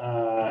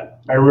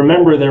I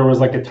remember there was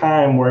like a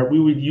time where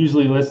we would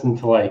usually listen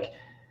to like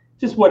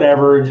just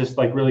whatever, just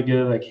like really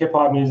good like hip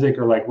hop music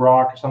or like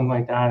rock or something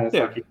like that. And it's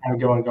like you're kind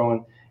of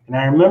going. And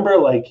I remember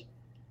like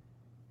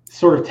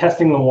sort of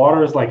testing the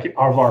waters like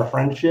of our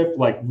friendship,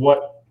 like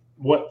what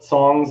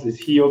songs is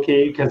he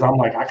okay? Because I'm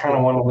like, I kind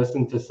of want to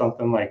listen to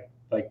something like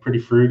pretty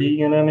fruity,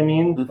 you know what I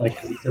mean?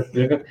 Like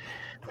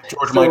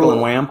George Michael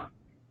and Wham.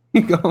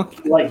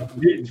 Like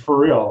dude, for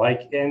real.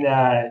 Like,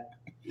 and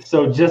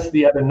so just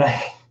the other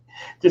night,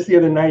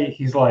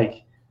 he's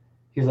like,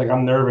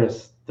 I'm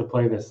nervous to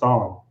play this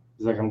song.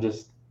 He's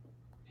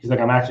like,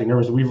 I'm actually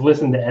nervous. We've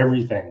listened to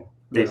everything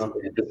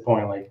basically at this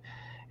point. Like,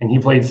 and he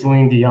played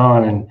Celine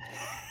Dion, and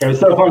it was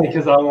so funny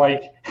because I'm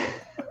like,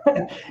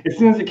 as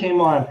soon as it came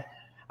on,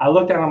 I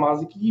looked at him, I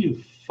was like,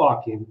 you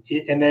fucking,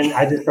 and then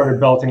I just started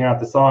belting out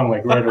the song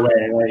like right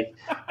away.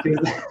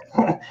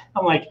 Like,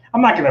 I'm like,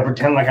 I'm not going to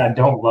pretend like I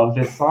don't love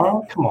this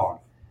song. Come on.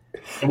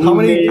 How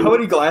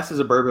many glasses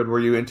of bourbon were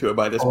you into it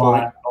by this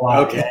point? A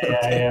lot. Okay.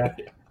 Yeah.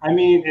 I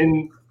mean,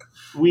 and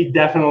we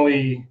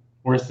definitely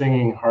were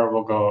singing Heart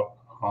Will Go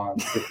On.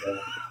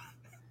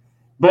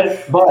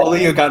 But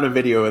only you got a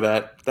video of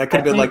that. That could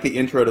have been like the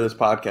intro to this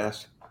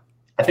podcast.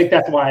 I think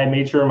that's why I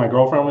made sure my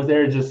girlfriend was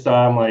there. Just so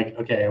I'm like,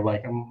 okay,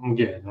 like I'm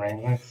good,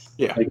 right?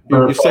 Like,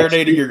 you're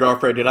serenading your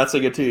girlfriend. You're not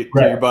singing it to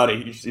your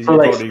buddy. For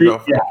like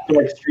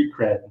street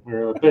cred.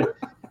 But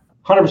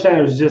 100%,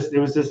 it was just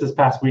this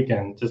past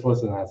weekend. Just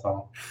listen to that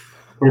song.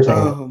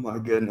 Oh my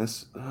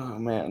goodness! Oh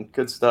man,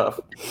 good stuff.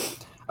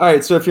 All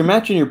right, so if you're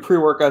matching your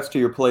pre-workouts to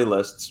your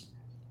playlists,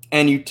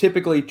 and you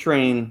typically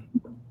train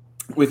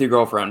with your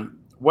girlfriend,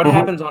 what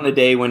happens on a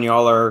day when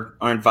y'all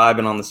aren't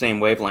vibing on the same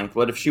wavelength?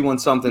 What if she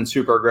wants something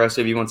super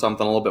aggressive, you want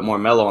something a little bit more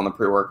mellow on the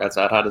pre-workout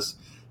side?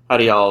 How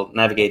do y'all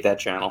navigate that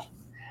channel?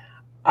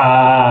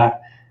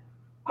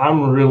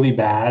 I'm really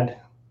bad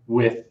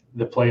with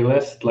the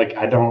playlist. Like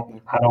I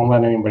don't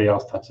let anybody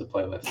else touch the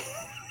playlist.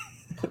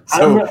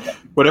 So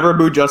whatever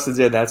mood Justin's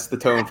in, that's the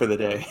tone for the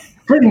day.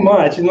 Pretty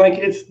much, and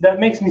like that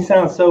makes me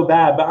sound so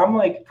bad, but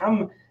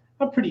I'm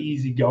pretty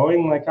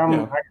easygoing. Like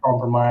I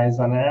compromise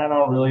on it. I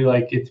don't really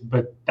like it,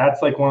 but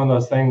that's like one of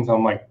those things.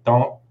 I'm like,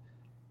 don't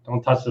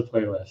touch the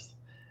playlist.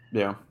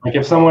 Yeah. Like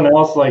if someone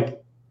else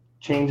like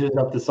changes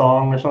up the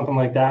song or something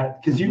like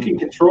that, because you can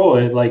control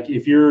it. Like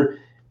if you're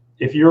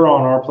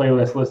on our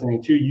playlist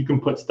listening too, you can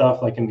put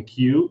stuff like in the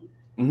queue.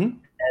 And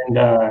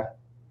I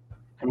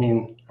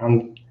mean,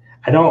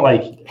 I don't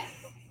like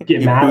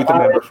get mad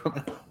about it,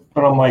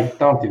 but I'm like,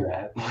 don't do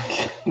that.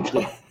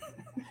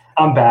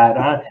 I'm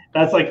bad.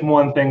 That's like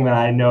one thing that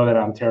I know that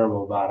I'm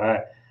terrible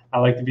about. I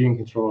like to be in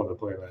control of the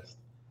playlist.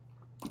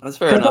 That's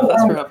fair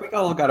enough. We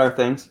all got our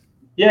things.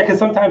 Yeah, because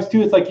sometimes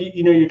too, it's like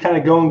you're kind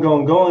of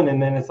going,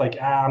 and then it's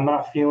like I'm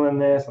not feeling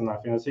this, I'm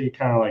not feeling this. So you're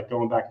kind of like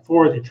going back and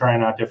forth. You're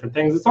trying out different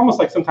things. It's almost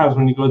like sometimes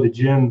when you go to the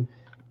gym,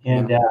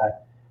 and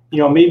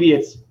maybe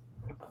it's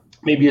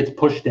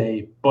push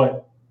day,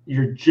 but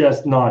you're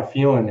just not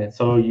feeling it.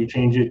 So you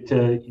change it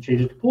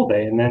to pull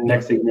day, and then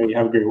next thing you know, you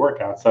have a great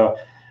workout. So.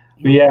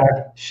 But yeah,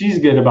 she's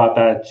good about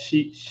that.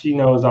 She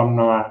knows I'm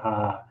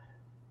not,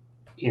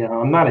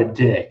 I'm not a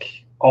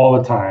dick all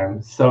the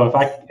time. So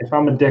if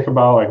I'm a dick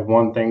about like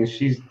one thing,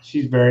 she's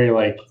very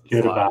like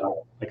good about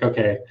it. Like,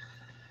 okay,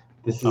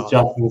 this is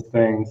Justin's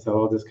thing, so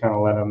we'll just kind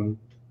of let him.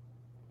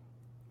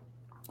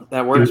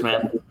 That works,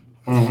 man.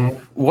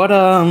 What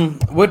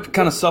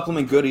kind of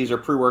supplement goodies or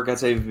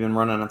pre-workouts have you been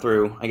running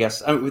through? I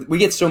guess we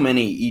get so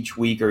many each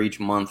week or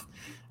each month.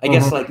 I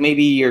guess like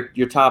maybe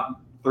your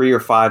top 3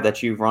 or 5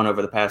 that you've run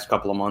over the past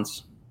couple of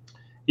months.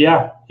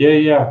 Yeah.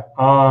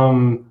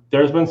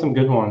 There's been some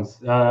good ones.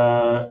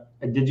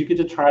 Did you get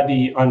to try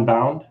the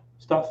Unbound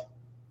stuff?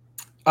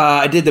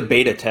 I did the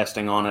beta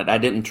testing on it. I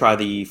didn't try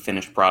the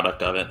finished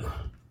product of it.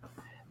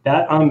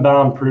 That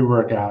Unbound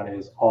pre-workout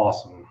is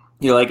awesome.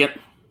 You like it?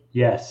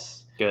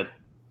 Yes. Good.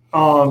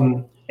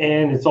 And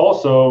it's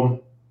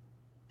also,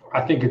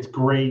 I think it's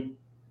great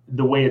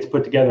the way it's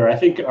put together. I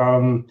think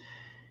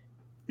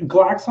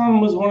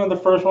Glaxon was one of the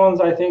first ones,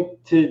 I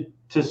think, to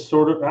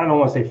sort of, I don't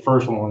want to say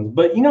first ones,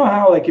 but you know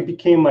how like it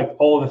became like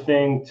all the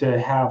thing to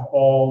have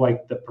all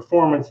like the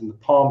performance and the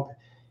pump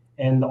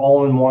and the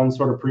all-in-one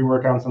sort of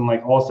pre-workouts, and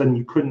like all of a sudden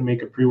you couldn't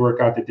make a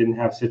pre-workout that didn't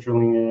have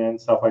citrulline in it and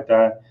stuff like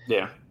that.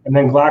 Yeah. And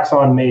then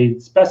Glaxon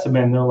made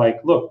Specimen. They're like,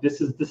 look, this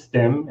is the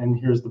stem and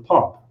here's the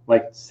pump.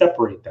 Like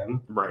separate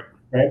them. Right.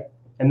 Right.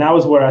 And that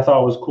was what I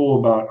thought was cool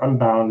about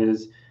Unbound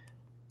is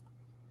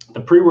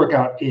the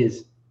pre-workout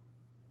is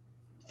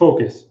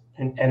focus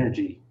and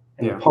energy,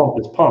 and the pump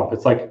is pump.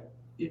 It's like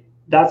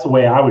that's the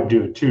way I would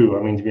do it too.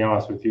 I mean, to be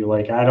honest with you,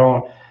 like I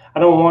don't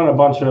want a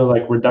bunch of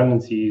like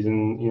redundancies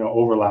and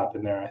overlap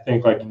in there. I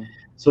think like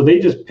so they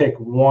just pick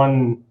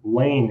one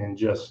lane and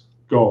just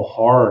go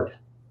hard,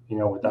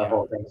 with that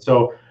whole thing.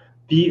 So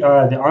the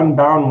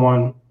Unbound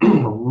one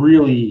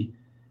really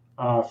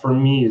for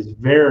me is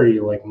very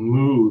like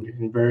mood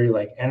and very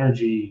like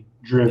energy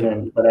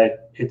driven, but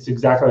it's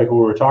exactly like what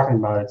we were talking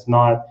about. It's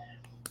not,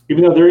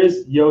 even though there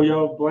is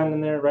yo-yo blend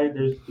in there, right?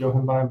 There's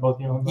Yohimbine, both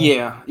Yohimbine.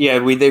 Yeah.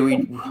 We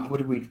what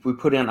did we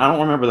put in? I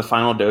don't remember the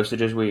final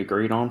dosages we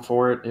agreed on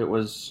for it. It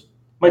was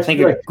I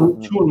think like 2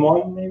 and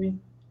 1 maybe.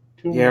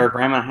 Or a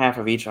gram and a half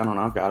of each. I don't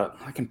know. I've got it.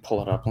 I can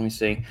pull it up. Let me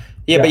see.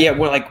 But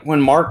like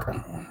when Mark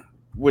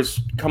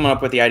was coming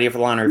up with the idea for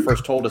the line, or he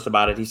first told us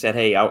about it, he said,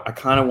 "Hey, I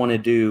kind of want to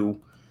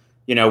do."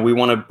 We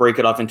want to break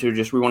it off into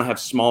we want to have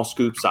small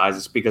scoop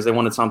sizes because they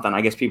wanted something.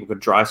 I guess people could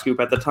dry scoop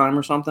at the time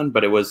or something,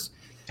 but it was,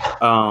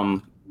 I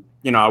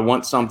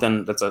want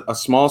something that's a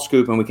small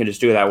scoop and we can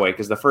just do it that way.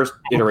 Because the first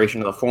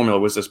iteration of the formula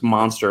was this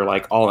monster,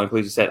 like all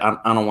inclusive. He said,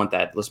 I don't want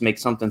that. Let's make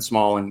something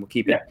small and we'll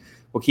keep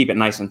it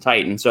nice and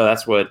tight. And so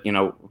that's what,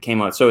 came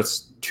out. So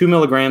it's 2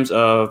 milligrams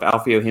of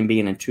alpha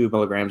yohimbine and 2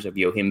 milligrams of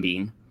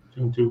yohimbine.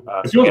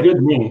 It feels good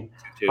to me.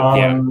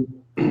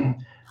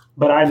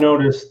 But I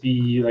noticed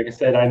like I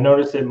said, I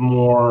noticed it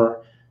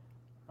more.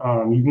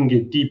 You can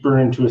get deeper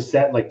into a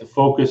set, like the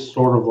focus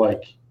sort of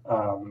like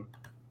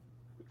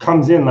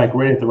comes in like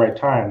right at the right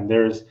time.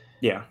 There's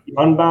the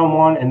Unbound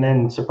one, and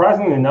then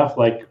surprisingly enough,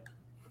 like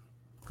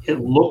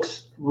it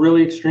looks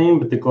really extreme,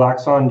 but the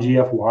Glaxon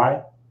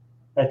GFY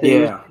I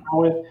think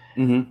with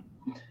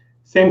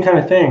same kind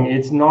of thing.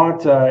 It's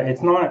not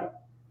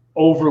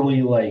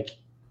overly like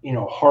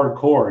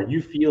hardcore.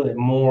 You feel it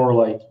more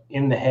like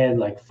in the head,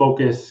 like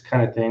focus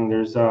kind of thing.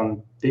 There's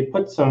they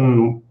put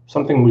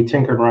something we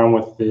tinkered around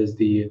with is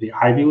the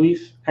ivy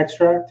leaf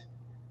extract.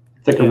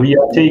 It's like a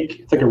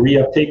reuptake. It's like a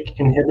reuptake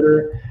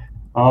inhibitor.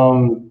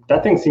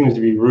 That thing seems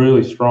to be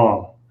really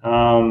strong.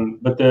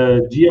 But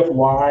the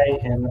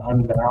GFY and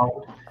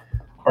Unbound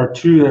are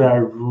two that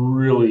I've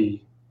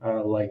really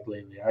liked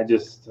lately. I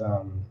just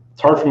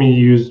it's hard for me to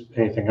use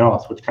anything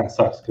else, which kind of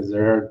sucks because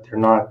they're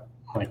not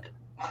like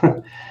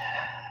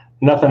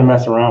nothing to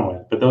mess around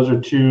with. But those are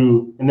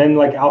two. And then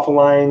like Alpha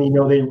Lion,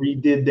 they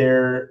redid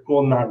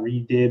not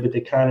redid, but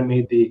they kind of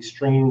made the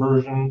extreme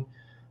version.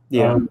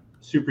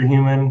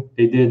 Superhuman.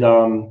 They did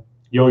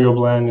Yo-Yo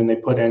Blend and they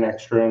put an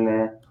extra in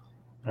there.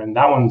 And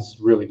that one's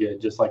really good,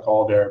 just like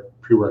all their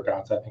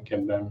pre-workouts, I think,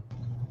 have been.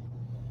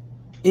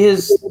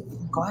 Is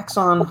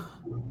Glaxon...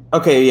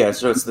 Okay,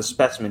 so it's the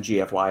Specimen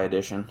GFY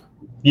edition.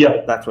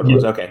 Yep. That's what it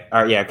was. Okay.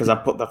 All right, because I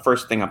put the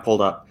first thing I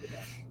pulled up.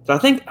 So I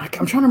think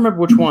I'm trying to remember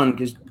which one,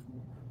 because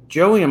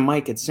Joey and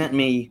Mike had sent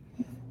me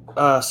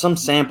some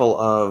sample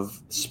of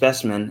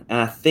Specimen, and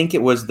I think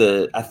it was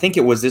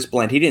this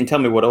blend. He didn't tell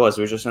me what it was.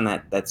 It was just in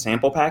that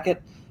sample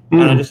packet.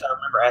 And I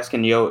remember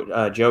asking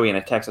Joey in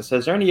a text. I said,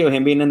 "Is there any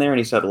yohimbine in there?" And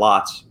he said,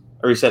 "Lots."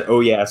 Or he said, "Oh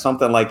yeah,"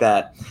 something like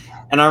that.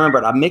 And I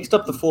remember I mixed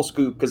up the full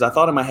scoop because I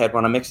thought in my head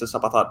when I mixed this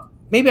up, I thought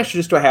maybe I should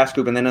just do a half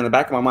scoop. And then in the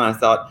back of my mind, I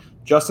thought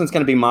Justin's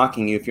going to be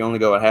mocking you if you only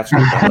go a half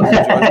scoop.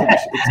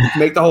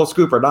 Make the whole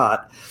scoop or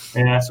not.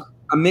 Yeah. So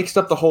I mixed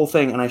up the whole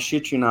thing, and I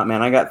shit you not,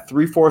 man. I got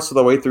 3/4 of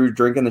the way through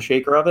drinking the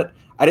shaker of it.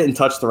 I didn't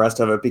touch the rest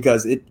of it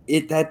because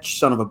that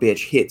son of a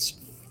bitch hits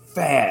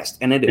fast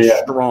and it is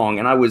strong.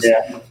 And I was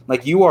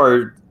like, you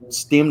are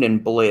stemmed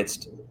and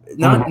blitzed.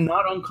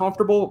 Not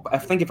uncomfortable. I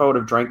think if I would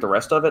have drank the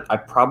rest of it, I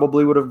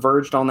probably would have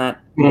verged on that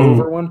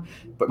over one.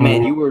 But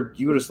man, you were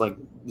just like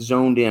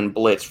zoned in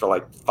blitz for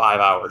like 5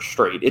 hours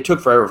straight. It took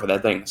forever for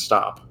that thing to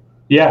stop.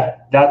 Yeah,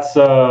 that's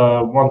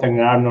one thing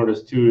that I've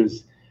noticed too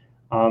is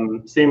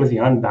same as the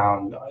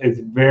Unbound. It's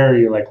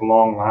very like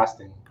long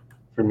lasting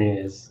for me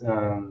is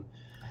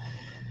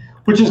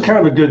which is kind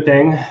of a good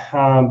thing,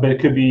 but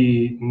it could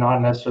be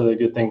not necessarily a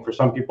good thing for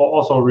some people.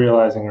 Also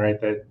realizing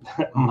that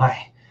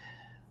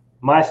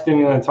my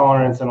stimulant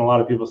tolerance and a lot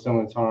of people's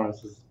stimulant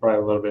tolerance is probably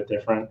a little bit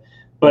different.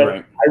 But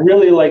I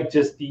really like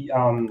just the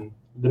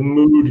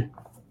mood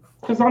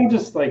because I'm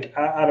just like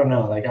I don't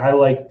know. Like I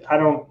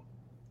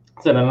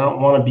I said I don't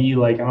want to be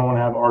like, I don't want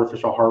to have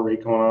artificial heart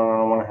rate going on. I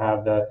don't want to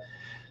have the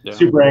Yeah.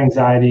 super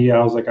anxiety.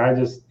 I was like, I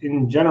just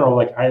in general,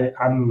 like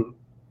I'm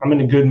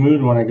in a good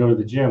mood when I go to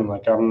the gym.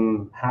 Like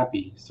I'm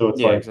happy. So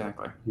it's Yeah, like,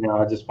 exactly.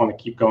 I just want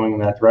to keep going in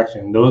that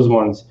direction. Those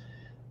ones,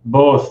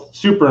 both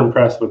super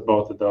impressed with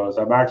both of those.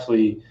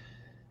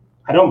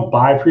 I don't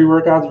buy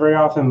pre-workouts very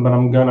often, but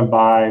I'm gonna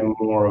buy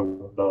more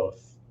of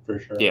both for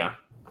sure. Yeah.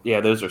 Yeah,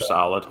 those are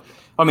solid.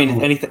 I mean,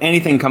 Mhm.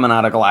 anything coming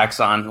out of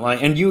Glaxon,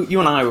 like, and you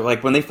and I,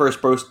 like, when they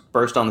first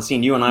burst on the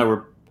scene, you and I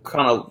were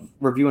kind of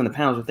reviewing the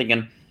pounds, we're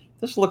thinking,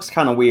 this looks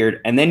kind of weird,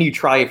 and then you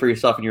try it for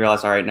yourself, and you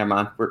realize, all right, never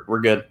mind,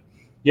 we're good.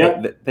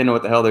 Yep. They know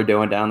what the hell they're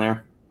doing down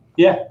there.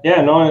 Yeah,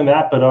 not only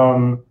that, but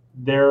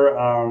they're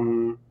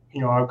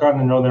I've gotten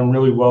to know them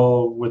really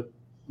well with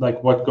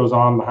like what goes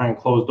on behind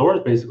closed doors,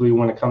 basically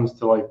when it comes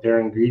to like their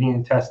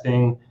ingredient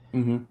testing.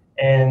 Mm-hmm.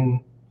 And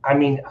I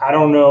mean, I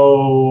don't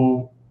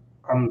know,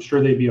 I'm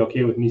sure they'd be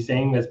okay with me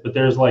saying this, but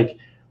there's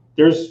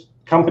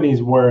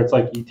companies where it's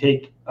like you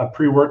take a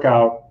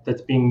pre-workout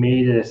that's being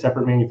made at a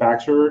separate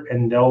manufacturer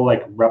and they'll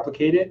like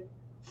replicate it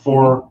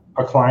for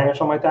a client or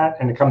something like that,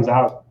 and it comes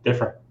out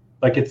different.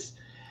 Like it's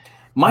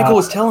Michael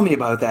was telling me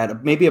about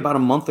that maybe about a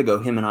month ago.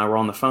 Him and I were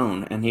on the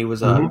phone, and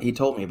he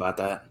told me about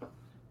that.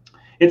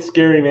 It's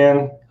scary,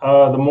 man.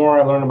 The more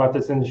I learn about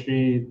this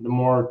industry, the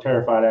more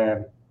terrified I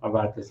am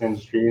about this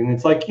industry. And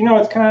it's like,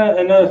 it's kind of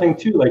another thing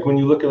too. Like when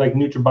you look at like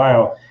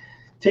NutraBio,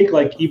 take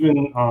like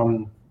even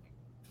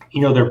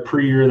their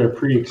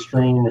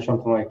pre-extreme or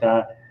something like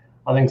that.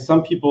 I think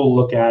some people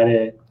look at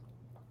it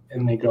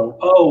and they go,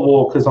 oh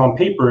well, because on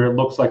paper it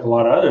looks like a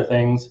lot of other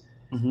things,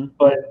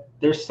 but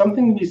there's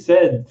something to be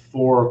said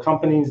for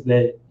companies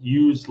that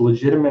use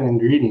legitimate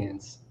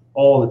ingredients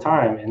all the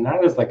time, and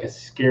that is like a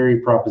scary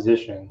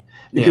proposition.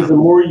 Because the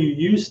more you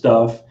use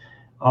stuff,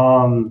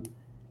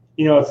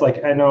 it's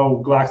like, I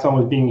know Glaxon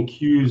was being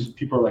accused.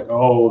 People are like,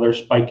 oh, they're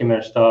spiking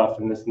their stuff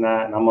and this and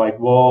that. And I'm like,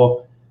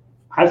 well,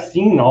 I've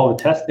seen all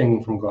the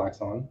testing from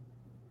Glaxon.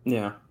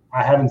 Yeah.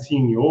 I haven't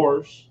seen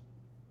yours.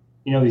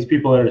 These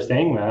people that are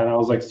saying that. I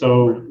was like,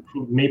 so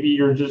maybe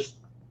you're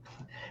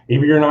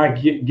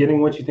not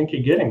getting what you think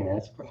you're getting.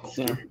 That's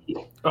scary.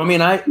 I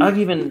mean, I've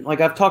even, like,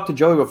 I've talked to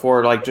Joey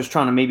before, like, just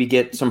trying to maybe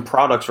get some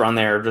products around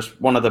there,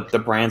 just one of the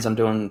brands I'm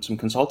doing some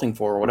consulting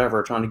for or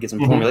whatever, trying to get some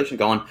formulation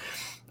going.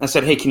 I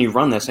said, hey, can you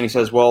run this? And he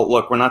says, well,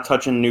 look, we're not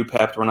touching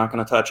Noopept. We're not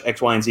going to touch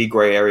X, Y, and Z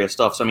gray area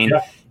stuff. So, I mean,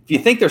 if you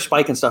think they're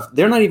spiking stuff,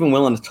 they're not even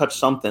willing to touch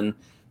something.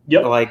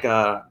 Yep. Like,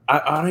 I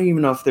don't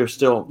even know if they're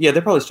still,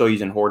 they're probably still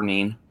using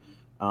Hordenine,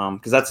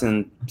 because that's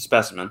in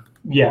specimen.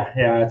 Yeah,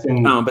 it's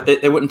in. But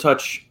they wouldn't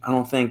touch, I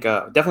don't think,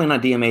 definitely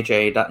not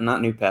DMHA,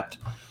 not Noopept.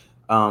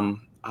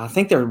 I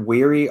think they're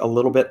weary a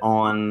little bit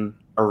on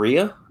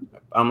urea.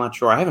 I'm not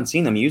sure. I haven't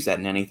seen them use that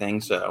in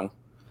anything. So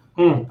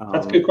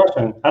that's a good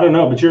question. I don't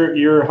know, but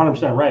you're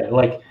 100% right.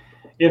 Like,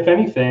 if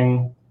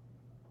anything,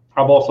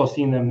 I've also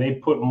seen them. They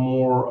put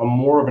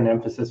more of an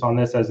emphasis on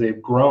this as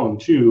they've grown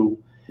too.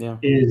 Yeah,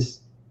 is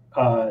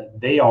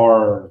they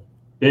are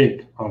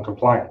big on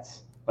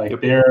compliance. Like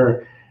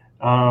they're,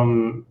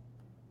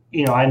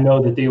 I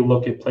know that they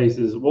look at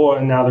places. Well,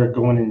 and now they're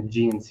going into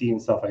GNC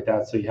and stuff like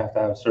that. So you have to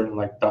have certain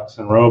like ducks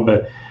in a row.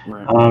 But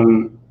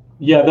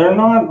they're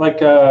not like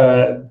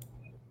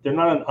they're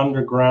not an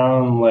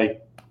underground like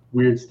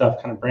weird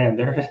stuff kind of brand.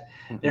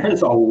 There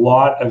is a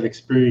lot of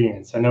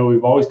experience. I know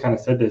we've always kind of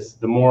said this.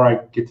 The more I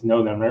get to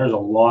know them, there's a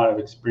lot of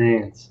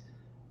experience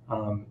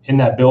in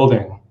that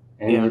building,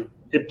 and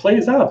it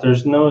plays out.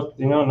 There's no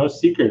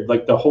secret.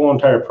 Like the whole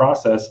entire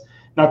process.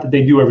 Not that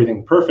they do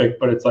everything perfect,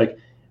 but it's like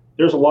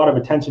there's a lot of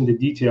attention to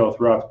detail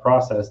throughout the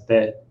process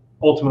that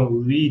ultimately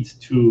leads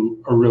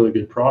to a really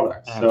good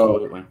product.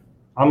 Absolutely. So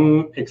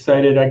I'm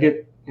excited.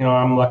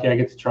 I'm lucky I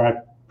get to try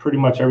pretty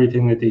much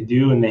everything that they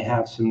do, and they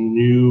have some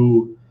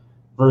new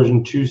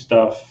version 2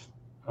 stuff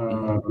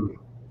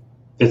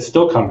that's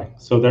still coming.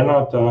 So they're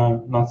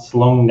not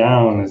slowing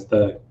down, as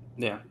the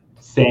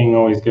saying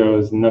always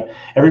goes. No,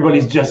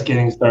 everybody's just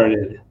getting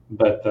started,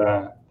 but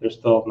they're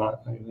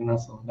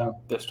not slowing down.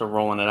 They're still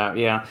rolling it out,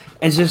 yeah.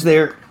 It's just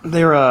they're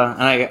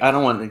and I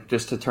don't want it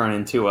just to turn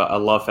into a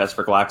love fest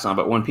for Glaxon,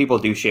 but when people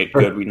do shit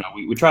good,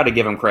 we try to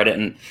give them credit,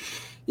 and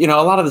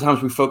a lot of the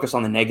times we focus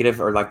on the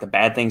negative or like the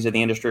bad things of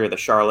the industry, or the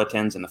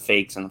charlatans and the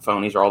fakes and the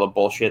phonies, or all the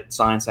bullshit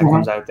science that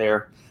comes out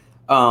there.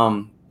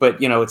 But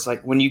it's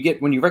like when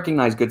you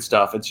recognize good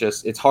stuff,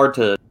 it's hard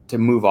to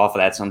move off of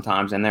that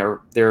sometimes. And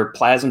their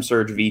Plasm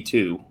Surge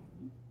V2,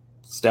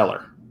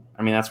 stellar.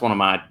 I mean, that's one of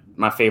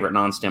my favorite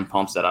non-stim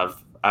pumps that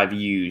I've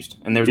used.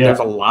 And there's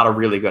a lot of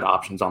really good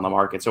options on the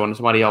market. So when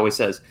somebody always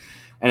says,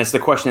 and it's the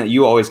question that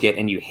you always get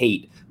and you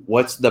hate,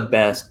 what's the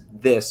best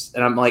this?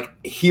 And I'm like,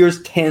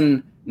 here's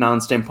 10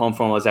 non-stim pump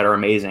formulas that are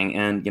amazing.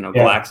 And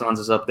Glaxon's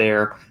is up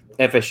there,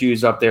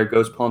 FSU's up there,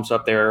 Ghost Pump's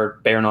up there,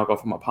 Bare Knuckle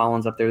from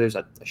Apollon's up there. There's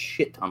a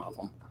shit ton of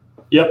them.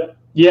 Yep.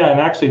 Yeah, and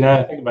actually, now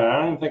that I think about it, I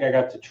don't even think I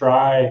got to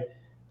try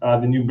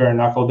the new Bare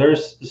Knuckle.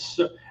 There's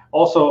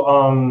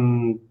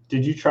also,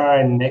 did you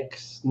try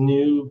Nick's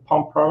new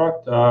pump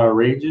product,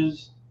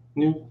 Rage's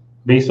new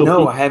Vaso?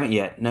 No, I haven't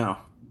yet. No.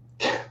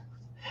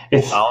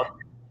 It's Solid.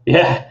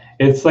 yeah,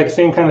 it's like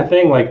same kind of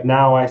thing. Like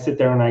now I sit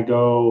there and I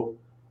go,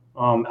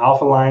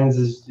 Alpha Lines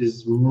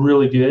is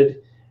really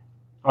good.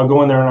 I'll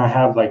go in there and I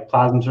have like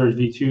Plasma Surge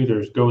V2,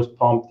 there's Ghost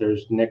Pump,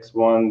 there's Nix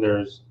One,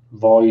 there's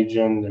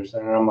Volugen,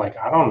 and I'm like,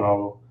 I don't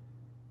know.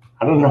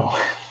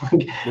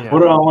 Like, Yeah. what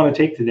do I want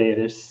to take today?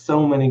 There's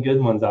so many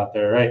good ones out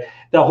there, right?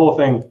 That whole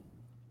thing,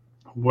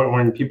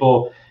 when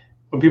people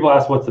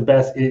ask what's the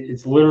best,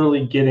 it's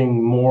literally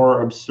getting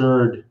more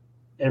absurd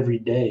every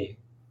day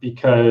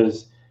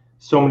because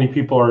so many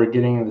people are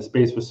getting in the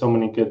space with so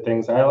many good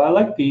things. I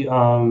like the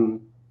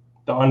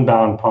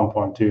Unbound pump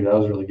one too. That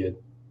was really good.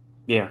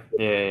 Yeah.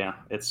 Yeah.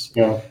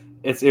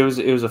 It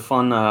was a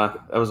fun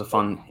that was a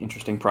fun,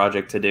 interesting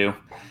project to do.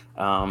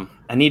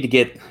 I need to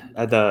get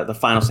the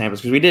final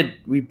samples because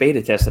we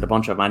beta tested a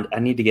bunch of them. I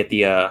need to get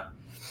the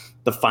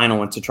final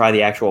one to try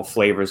the actual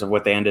flavors of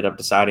what they ended up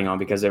deciding on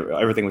because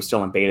everything was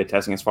still in beta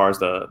testing as far as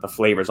the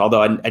flavors.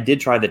 Although I did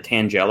try the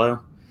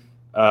Tangelo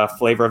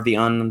flavor of the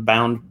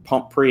Unbound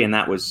Pump Pre, and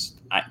that was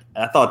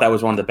I thought that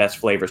was one of the best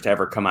flavors to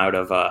ever come out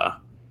of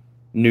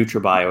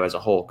NutraBio as a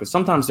whole. Because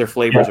sometimes their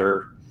flavors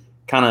are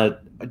kind of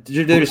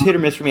they're just hit or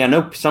miss for me. I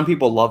know some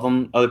people love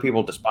them, other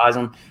people despise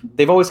them.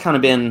 They've always kind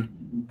of been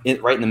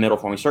right in the middle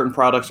for me. Certain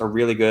products are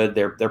really good.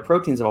 Their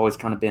proteins have always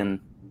kind of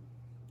been.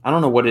 I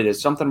don't know what it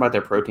is. Something about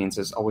their proteins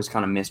has always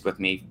kind of missed with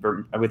me,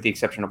 with the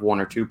exception of one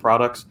or two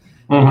products.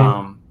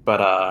 Mm-hmm.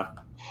 The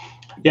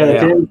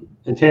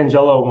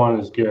Tangelo one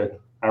is good.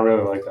 I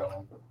really like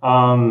that one. I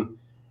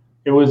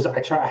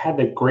had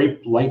the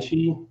grape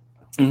lychee.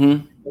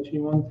 Mm-hmm. Lychee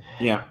one.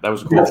 Yeah, that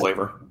was a cool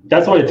flavor.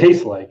 That's what it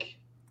tastes like.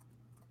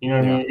 You know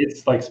what I mean?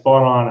 It's like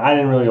spot on. I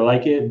didn't really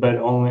like it, but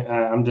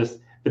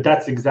but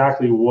that's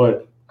exactly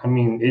what I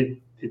mean.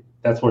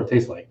 That's what it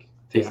tastes like.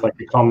 Tastes like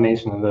a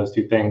combination of those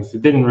two things.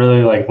 It didn't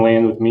really like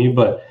land with me,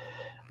 but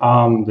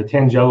the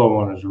Tangelo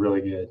one is really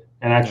good.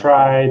 And I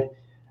tried.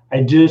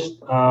 I just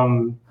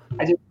don't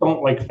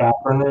like fat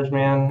burners,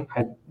 man.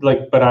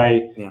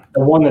 The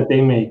one that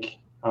they make.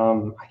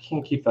 I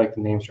can't keep like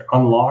the names sure.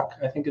 Unlock,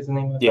 I think is the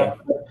name of it.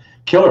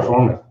 Killer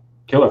formula.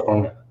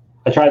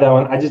 I tried that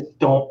one. I just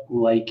don't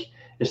like.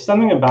 There's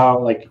something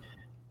about like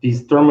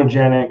these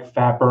thermogenic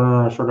fat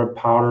burner sort of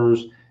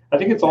powders. I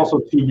think it's also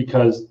too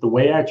because the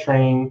way I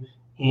train.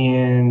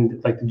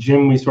 And like the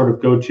gym we sort of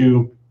go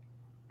to,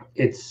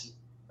 it's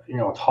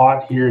it's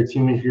hot here, it's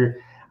humid here.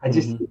 It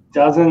just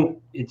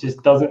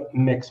doesn't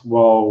mix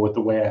well with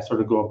the way I sort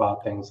of go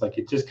about things. Like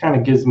it just kind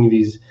of gives me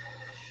these.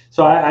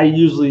 So I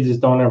usually just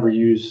don't ever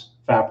use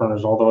fat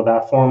burners, although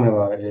that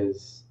formula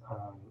is,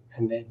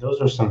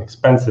 those are some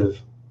expensive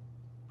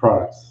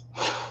products.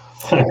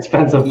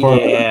 Expensive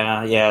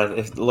formula.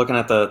 Yeah. Looking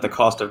at the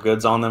cost of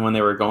goods on them when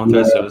they were going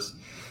through this, it was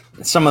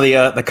some of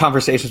the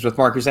conversations with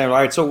Mark. You're saying, all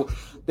right, so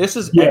this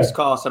is X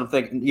cost, and I'm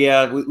thinking,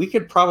 we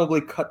could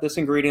probably cut this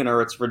ingredient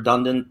or it's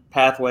redundant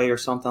pathway or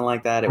something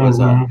like that. It was,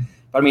 but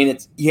I mean,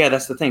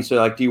 that's the thing. So,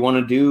 like, do you want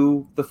to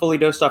do the fully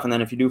dosed stuff? And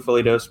then if you do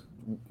fully dosed,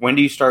 when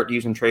do you start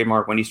using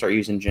trademark? When do you start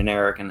using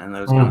generic and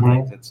those kind of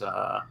things? It's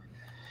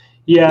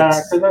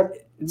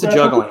it's a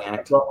juggling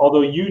act.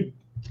 Although you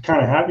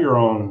kind of have your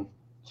own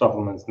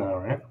supplements now,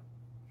 right?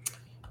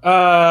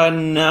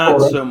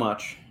 Not so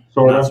much.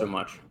 Not so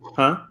much.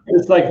 Huh?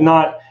 It's like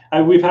not.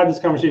 We've had this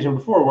conversation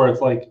before where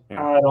it's like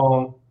I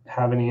don't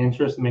have any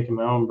interest in making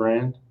my own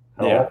brand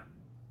at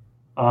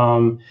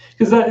all.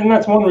 Because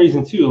that's one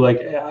reason too.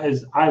 Like,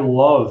 I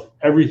love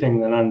everything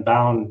that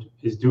Unbound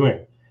is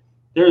doing.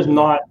 There's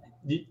not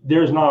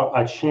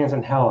a chance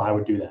in hell I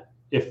would do that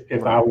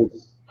if I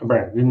was a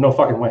brand. There's no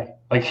fucking way.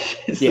 Like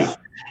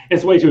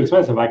it's way too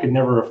expensive. I could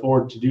never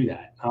afford to do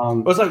that.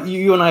 It's like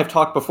you and I have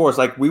talked before. It's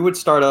like we would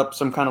start up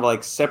some kind of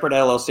like separate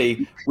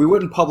LLC. We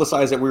wouldn't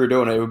publicize that we were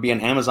doing it. It would be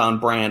an Amazon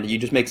brand. You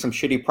just make some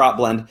shitty prop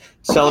blend,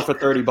 sell it for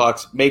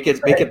 $30, make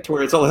it to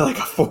where it's only like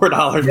a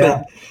 $4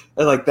 thing.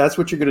 And like that's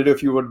what you're gonna do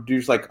if you would do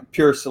just like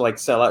pure like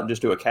sell out and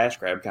just do a cash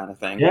grab kind of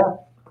thing.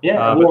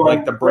 But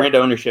like the brand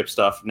ownership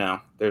stuff, no,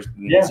 there's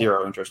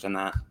zero interest in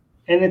that.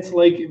 And it's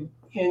like,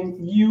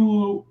 and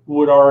you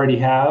would already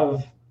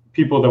have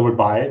people that would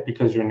buy it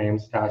because your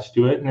name's attached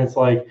to it, and it's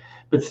like,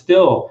 but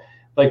still.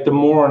 Like the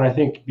more, and I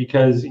think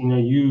because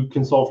you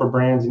consult for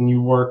brands and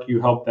you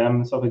help them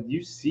and stuff, like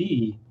you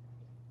see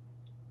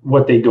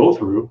what they go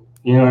through.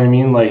 You know what I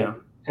mean? Like,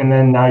 and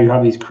then now you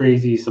have these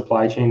crazy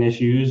supply chain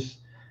issues,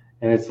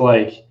 and it's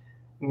like,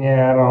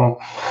 I'm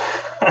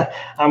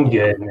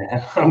good,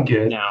 man. I'm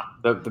good. Now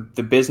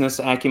the business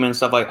acumen and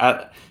stuff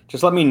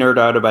just let me nerd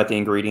out about the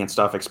ingredient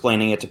stuff,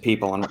 explaining it to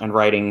people and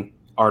writing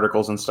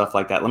articles and stuff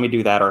like that. Let me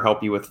do that or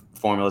help you with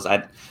formulas.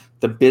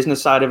 The business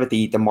side of it,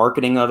 the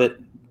marketing of it.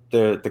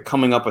 The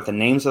coming up with the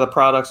names of the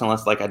products,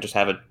 unless like I just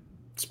have a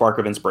spark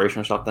of inspiration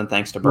or something,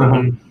 thanks to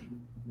bourbon,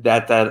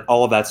 that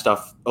all of that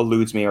stuff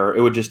eludes me, or it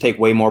would just take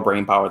way more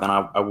brain power than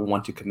I would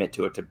want to commit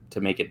to it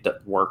to make it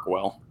work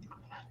well.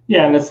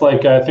 Yeah, and it's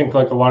like I think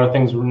like a lot of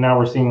things now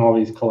we're seeing all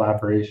these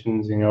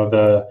collaborations.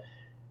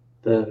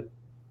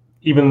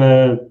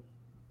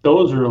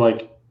 Those are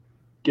like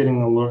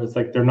getting a little. It's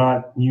like they're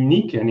not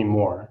unique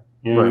anymore.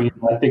 You know what I mean?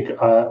 I think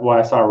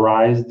I saw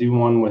Rise do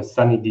one with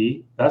Sunny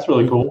D. That's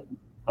really cool.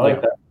 I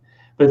like that.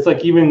 But it's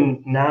like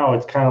even now,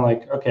 it's kind of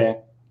like, okay,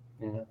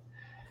 you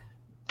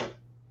know.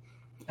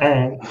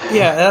 And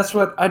yeah, that's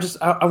what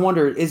I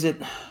wonder. Is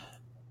it?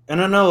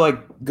 And I know like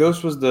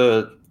Ghost was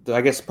the I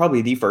guess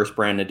probably the first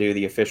brand to do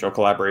the official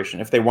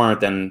collaboration. If they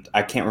weren't, then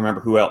I can't remember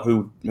who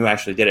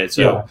actually did it.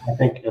 So yeah, I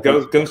think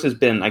Ghost has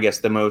been, I guess,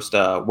 the most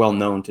well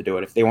known to do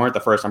it. If they weren't the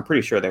first, I'm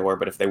pretty sure they were.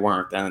 But if they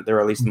weren't, then they're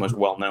at least the most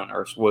well known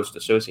or most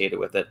associated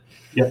with it.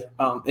 Yeah.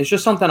 It's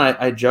just something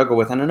I juggle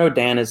with, and I know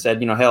Dan has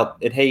said,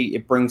 it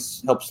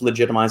helps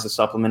legitimize the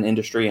supplement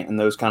industry and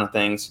those kind of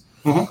things.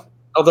 Mm-hmm.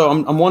 Although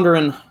I'm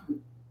wondering,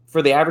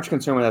 for the average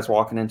consumer that's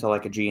walking into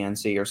like a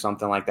GNC or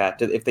something like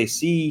that, if they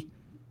see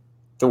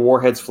the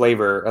Warheads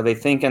flavor, are they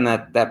thinking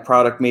that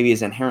product maybe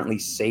is inherently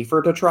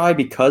safer to try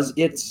because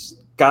it's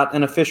got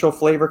an official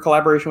flavor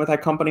collaboration with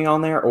that company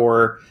on there,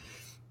 or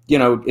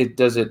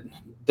does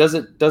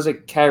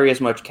it carry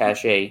as much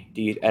cachet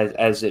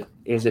as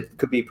it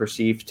could be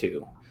perceived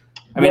to?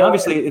 I mean,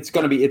 obviously,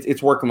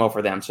 it's working well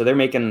for them, so they're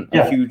making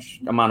a huge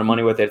amount of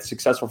money with it. It's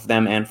successful for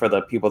them and for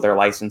the people they're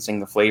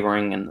licensing the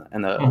flavoring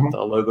and the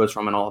logos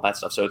from and all of that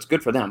stuff. So it's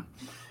good for them.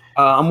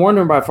 I'm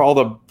wondering about for all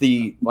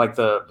the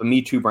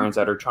Me Too brands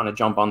that are trying to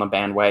jump on the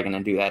bandwagon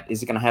and do that.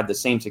 Is it going to have the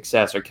same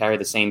success or carry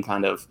the same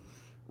kind of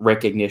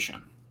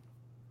recognition?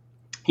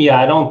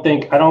 Yeah, I don't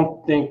think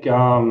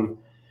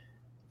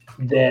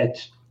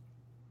that.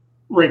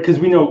 Right, because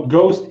we know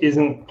Ghost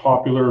isn't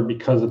popular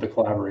because of the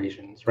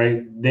collaborations,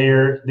 right?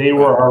 They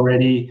were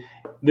already,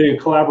 the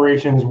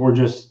collaborations were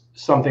just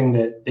something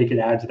that they could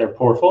add to their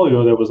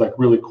portfolio that was like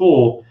really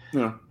cool.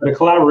 Yeah. But a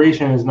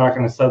collaboration is not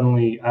going to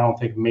suddenly, I don't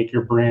think, make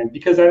your brand,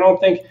 because I don't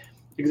think,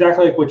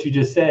 exactly like what you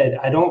just said,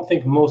 I don't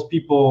think most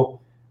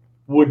people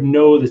would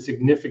know the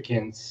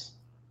significance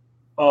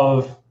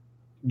of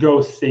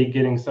Ghost, say,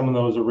 getting some of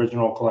those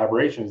original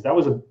collaborations. That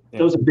was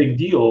a big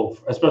deal,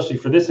 especially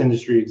for this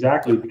industry,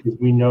 exactly, because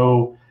we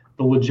know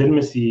the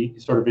legitimacy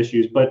sort of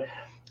issues. But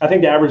I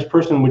think the average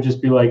person would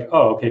just be like,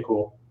 oh, okay,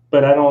 cool.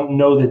 But I don't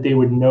know that they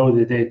would know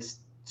that it's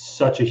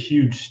such a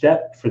huge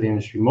step for the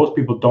industry. Most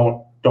people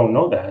don't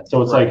know that.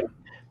 So it's like,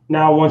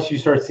 now once you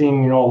start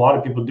seeing, a lot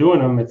of people doing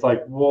them, it's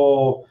like,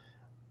 well,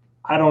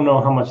 I don't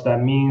know how much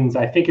that means.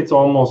 I think it's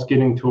almost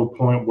getting to a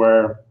point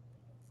where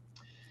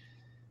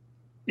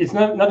it's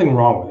nothing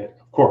wrong with it,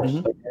 of course.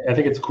 Mm-hmm. Like, I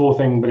think it's a cool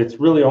thing, but it's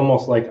really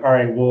almost like, all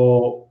right,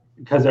 well,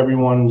 because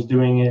everyone's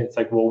doing it, it's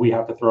like, well, we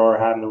have to throw our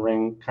hat in the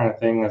ring kind of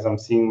thing, as I'm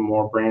seeing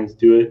more brands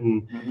do it.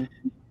 And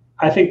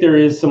I think there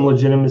is some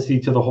legitimacy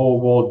to the whole,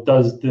 well,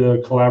 does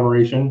the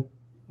collaboration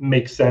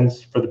make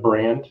sense for the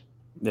brand?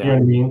 Yeah. You know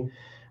what I mean?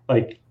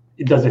 Like,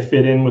 does it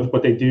fit in with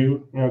what they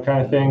do, kind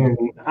of thing? And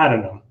I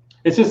don't know.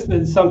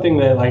 It's something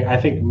that, like,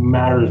 I think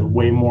matters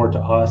way more to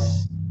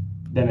us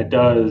than it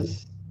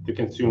does the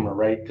consumer,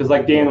 right? Because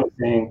like Dan was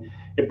saying,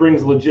 it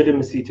brings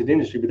legitimacy to the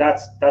industry, but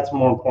that's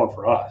more important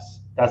for us.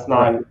 That's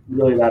not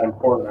really that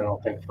important, I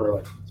don't think, for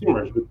like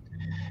consumers.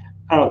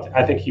 But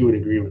I think he would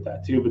agree with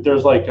that too. But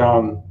there's like,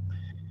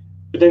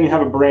 but then you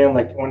have a brand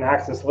like when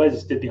Axe and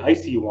Sledge did the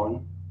Icy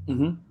one.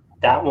 Mm-hmm.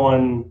 That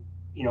one,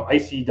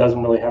 Icy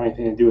doesn't really have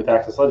anything to do with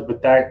Axe and Sledge,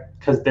 but that,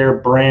 because their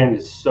brand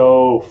is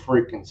so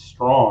freaking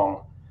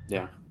strong,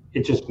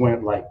 it just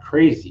went like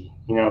crazy.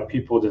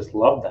 People just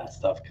love that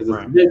stuff because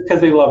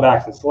they love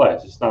Axe and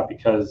Sledge. It's not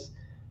because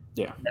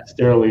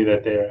necessarily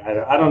that they're.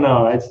 I don't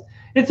know.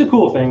 It's a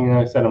cool thing.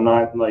 Like I said, I'm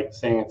not like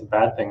saying it's a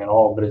bad thing at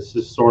all, but it's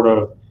just sort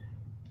of.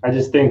 I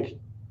just think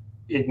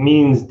it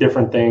means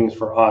different things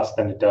for us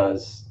than it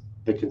does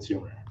the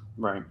consumer.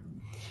 Right.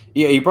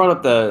 Yeah, you brought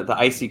up the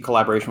Icy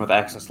collaboration with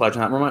Axe and Sledge,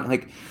 and I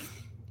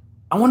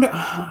wonder.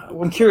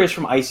 I'm curious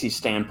from Icy's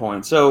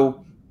standpoint.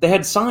 So they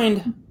had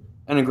signed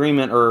an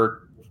agreement, or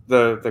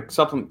the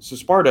supplement. So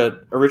Sparta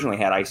originally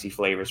had Icy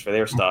flavors for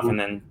their stuff, and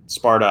then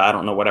Sparta, I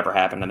don't know whatever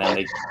happened, and then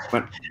they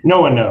went. No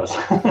one knows.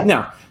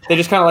 No, they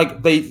just kind of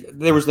like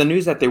there was the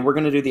news that they were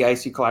going to do the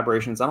Icy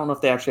collaborations. I don't know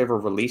if they actually ever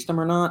released them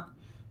or not.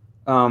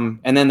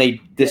 And then they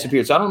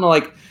disappeared. So I don't know,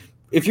 like,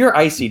 if you're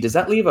Icy, does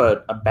that leave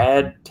a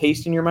bad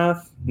taste in your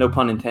mouth? No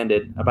pun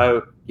intended.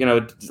 About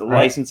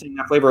licensing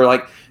that flavor,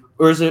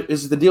 or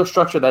is the deal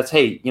structure that's,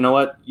 hey, you know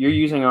what, you're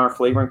using our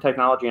flavoring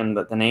technology and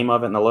the name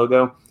of it and the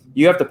logo.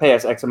 You have to pay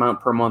us X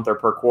amount per month or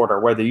per quarter,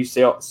 whether you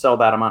sell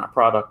that amount of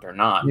product or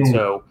not. Mm.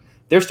 So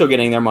they're still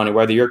getting their money,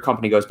 whether your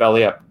company goes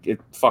belly up.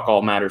 It fuck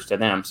all matters to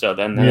them. So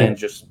then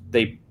just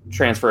they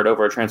transfer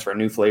a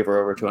new flavor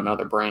over to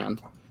another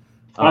brand.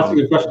 That's a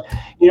good question.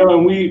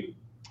 And we,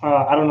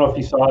 I don't know if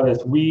you saw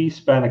this, we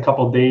spent a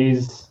couple of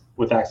days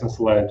with Axe and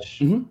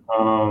Sledge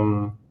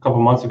a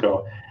couple months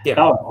ago. Yeah.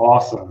 That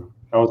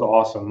was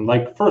awesome.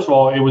 Like, first of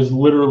all, it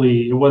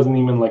wasn't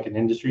even like an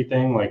industry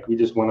thing. Like, we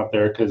just went up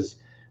there because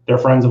they're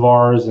friends of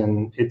ours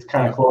and it's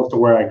kind of close to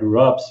where I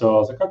grew up. So I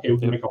was like, okay, we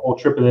can make a whole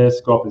trip of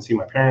this, go up and see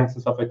my parents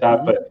and stuff like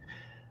that. Mm-hmm. But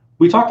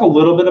we talked a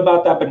little bit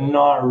about that, but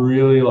not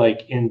really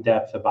like in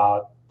depth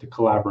about the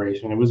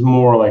collaboration. It was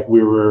more like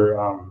we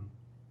were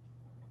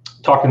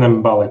talking to them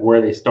about like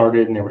where they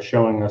started, and they were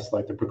showing us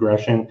like the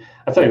progression.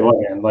 I tell you what,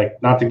 man,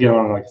 like not to get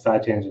on like a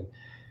side tangent,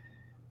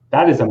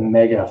 that is a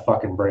mega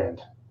fucking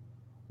brand.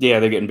 Yeah,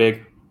 they're getting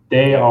big.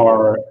 They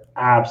are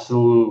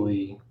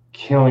absolutely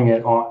killing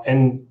it on,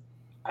 and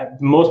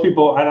most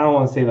people, I don't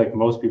want to say like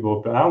most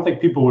people, but I don't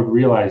think people would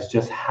realize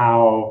just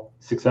how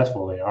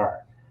successful they are.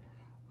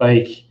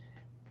 Like,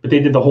 but they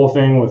did the whole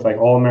thing with like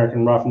All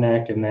American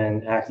Roughneck and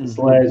then Axe and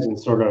Sledge and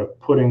sort of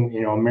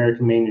putting,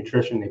 American Made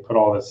Nutrition. They put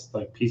all this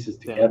like pieces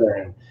together,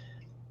 and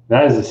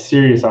that is a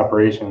serious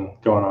operation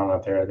going on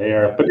out there. They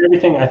are, but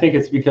everything, I think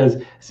it's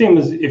because same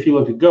as if you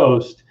look at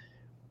Ghost,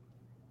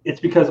 it's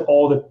because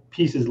all the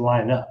pieces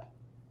line up.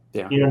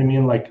 Yeah. You know what I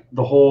mean? Like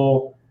the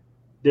whole,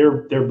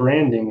 their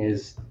branding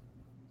is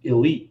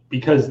elite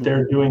because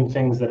they're doing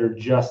things that are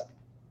just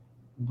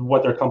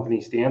what their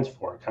company stands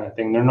for, kind of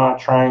thing. They're not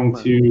trying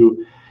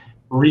to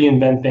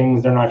reinvent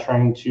things. They're not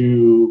trying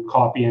to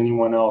copy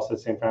anyone else at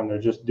the same time. They're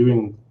just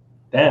doing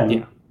them.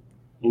 Yeah.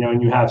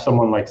 And you have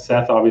someone like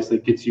Seth obviously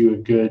gets you a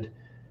good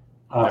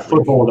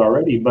foothold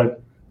already,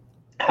 but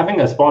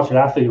having a sponsored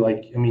athlete,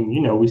 like, I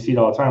mean, we see it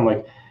all the time,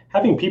 like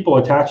having people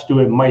attached to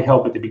it might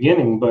help at the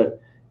beginning,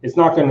 but it's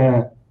not going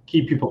to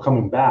keep people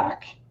coming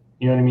back.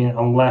 You know what I mean?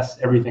 Unless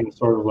everything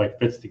sort of like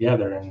fits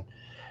together. And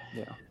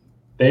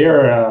they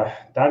are,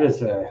 that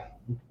is a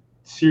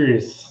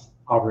serious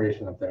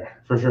operation up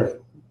there for sure.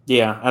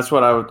 Yeah, that's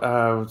what I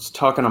was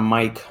talking to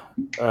Mike,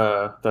 one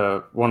of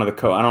the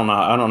I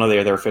don't know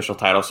their official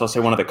title, so I'll say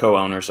one of the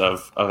co-owners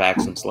of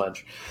Axe and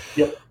Sledge.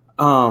 Yep.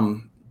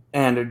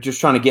 And just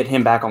trying to get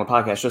him back on the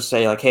podcast, just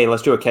say like, hey,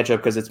 let's do a catch up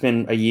because it's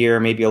been a year,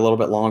 maybe a little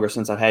bit longer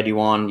since I've had you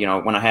on.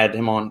 When I had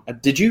him on,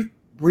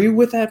 were you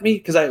with that me?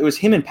 Because it was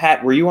him and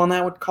Pat. Were you on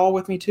that call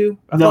with me too?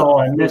 I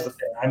missed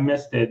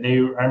it.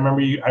 I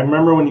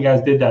remember when you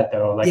guys did that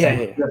though. Like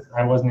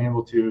I wasn't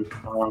able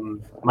to.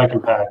 Mike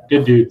and Pat,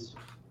 good dudes.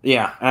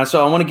 Yeah,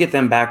 so I want to get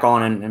them back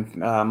on, and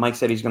Mike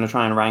said he's going to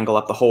try and wrangle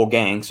up the whole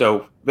gang.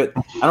 So, but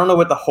I don't know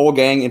what the whole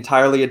gang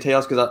entirely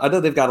entails because I know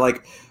they've got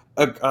like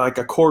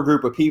a core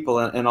group of people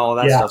and all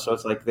of that stuff. So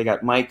it's like they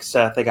got Mike,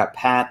 Seth, they got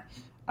Pat.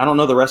 I don't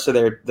know the rest of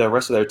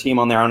their team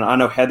on there. I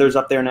know Heather's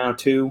up there now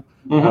too,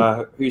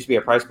 who used to be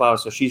at Price Plow.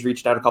 So she's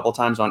reached out a couple of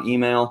times on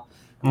email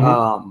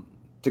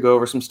to go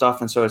over some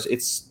stuff, and so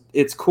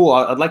it's cool.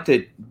 I'd like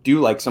to do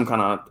like some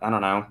kind of, I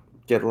don't know,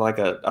 get like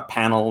a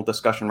panel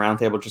discussion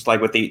roundtable, just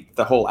like with the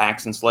whole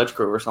Axe and Sledge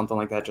crew or something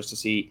like that, just to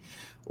see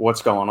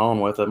what's going on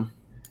with them.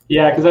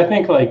 Yeah, because I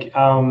think like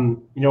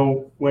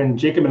when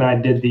Jacob and I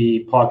did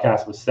the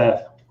podcast with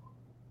Seth,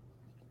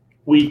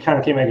 we kind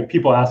of came back and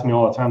people ask me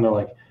all the time. They're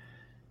like,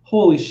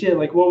 "Holy shit!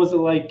 Like, what was it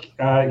like?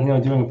 Doing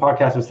a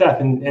podcast with Seth?"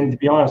 And to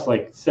be honest,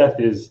 like Seth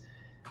is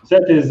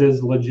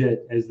as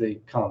legit as they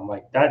come.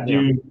 Like that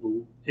dude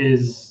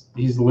he's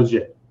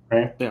legit,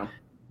 right? Yeah.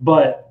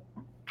 But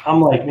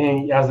I'm like,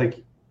 man, I was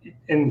like,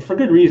 and for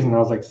good reason. I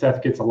was like,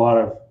 Seth gets a lot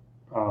of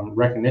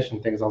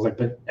recognition things. I was like,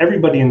 but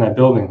everybody in that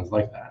building is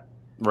like that.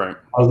 Right.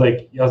 I was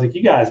like,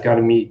 you guys got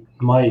to meet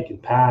Mike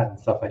and Pat and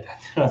stuff like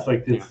that. I was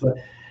like,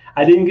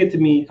 I didn't get to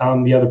meet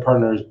the other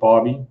partners,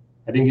 Bobby.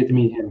 I didn't get to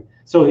meet him.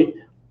 So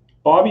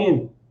Bobby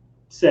and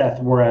Seth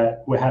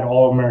had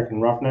All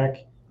American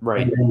Roughneck.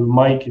 Right. And then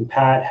Mike and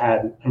Pat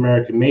had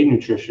American Made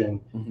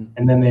Nutrition,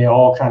 and then they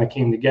all kind of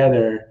came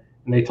together.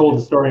 And they told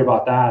the story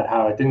about that,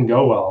 how it didn't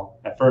go well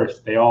at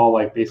first. They all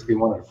like basically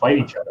wanted to fight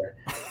each other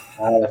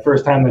the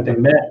first time that they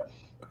met.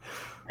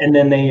 And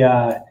then they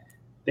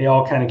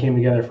all kind of came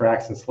together for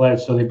Axe and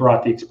Sledge. So they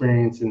brought the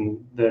experience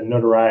and the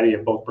notoriety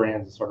of both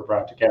brands and sort of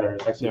brought it together.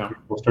 It's actually a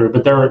pretty cool story.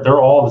 But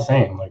they're all the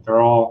same. Like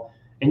they're all,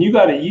 and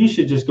you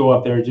should just go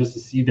up there just to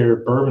see their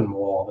bourbon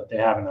wall that they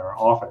have in their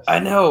office. I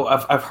know.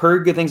 I've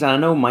heard good things. And I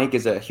know Mike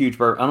is a huge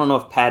bourbon. I don't know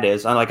if Pat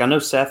is. I know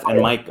Seth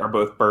and Mike are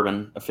both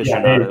bourbon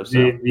aficionados.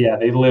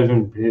 They live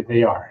in.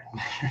 They are.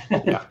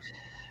 Yeah.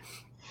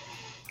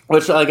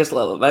 Which I guess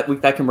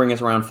that can bring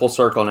us around full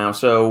circle now.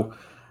 So,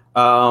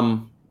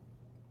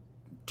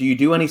 do you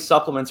do any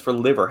supplements for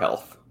liver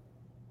health?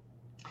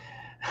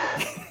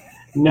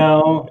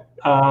 No.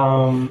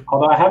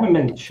 Although I haven't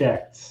been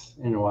checked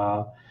in a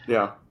while.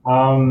 Yeah.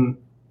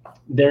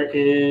 There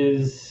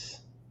is,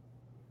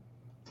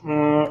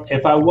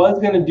 if I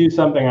was going to do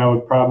something, I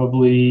would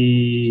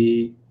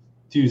probably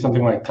do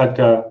something like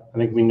Tutka. I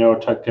think we know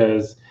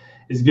Tutka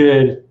is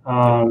good.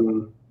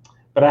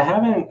 But I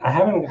haven't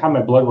had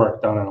my blood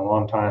work done in a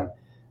long time.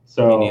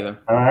 So me neither.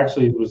 I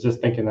actually was just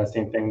thinking that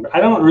same thing, but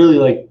I don't really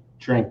like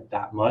drink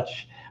that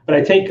much, but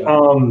I take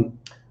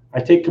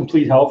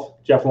Complete Health,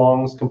 Jeff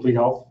Long's Complete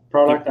Health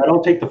product. I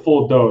don't take the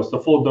full dose. The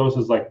full dose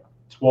is like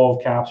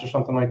 12 caps or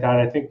something like that.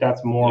 I think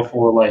that's more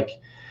for like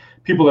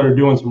people that are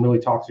doing some really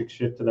toxic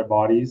shit to their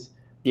bodies.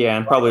 Yeah,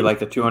 and probably like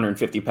the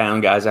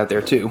 250-pound guys out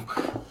there too.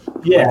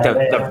 Yeah,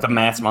 like the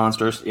mass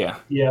monsters. Yeah.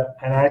 Yeah,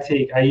 and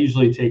I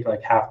usually take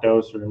like half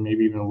dose or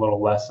maybe even a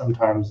little less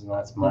sometimes, and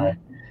that's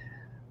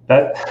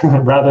that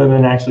rather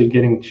than actually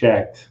getting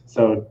checked.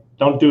 So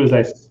don't do as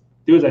I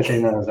say,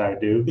 not as I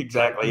do.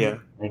 Exactly. Yeah.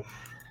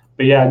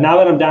 But yeah, now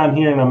that I'm down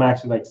here and I'm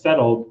actually like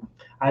settled,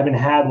 I haven't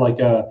had like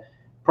a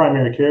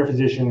primary care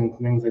physician and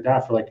things like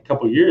that for like a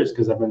couple of years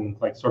because I've been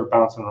like sort of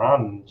bouncing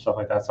around and stuff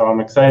like that. So I'm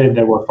excited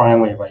that we're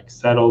finally like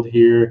settled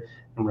here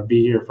and we'll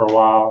be here for a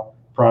while,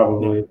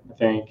 probably, I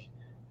think.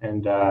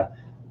 And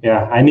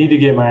yeah, I need to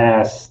get my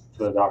ass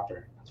to the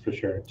doctor, that's for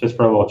sure, just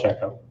for a little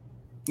checkup.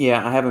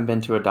 Yeah, I haven't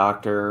been to a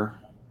doctor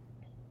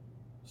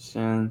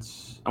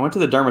since I went to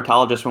the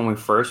dermatologist when we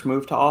first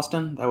moved to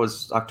Austin. That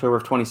was October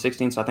of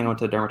 2016, so I think I went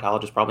to the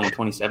dermatologist probably in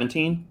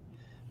 2017.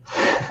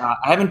 I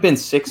haven't been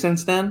sick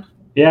since then.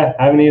 Yeah,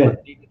 I haven't either.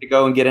 I needed to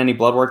go and get any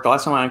blood work. The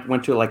last time I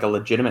went to like a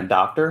legitimate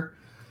doctor,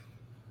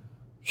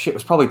 shit,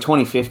 was probably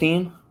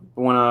 2015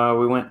 when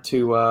we went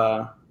to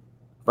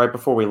right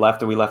before we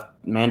left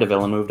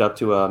Mandeville and moved up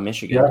to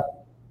Michigan. Yeah.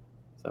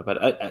 So,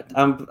 but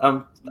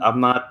I'm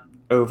not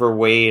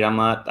overweight.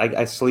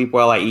 I sleep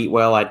well. I eat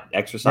well. I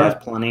exercise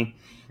plenty.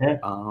 Yeah.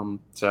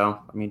 So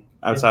I mean,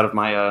 outside of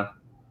my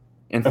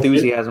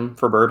enthusiasm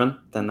for bourbon,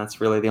 then that's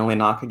really the only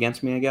knock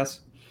against me, I guess.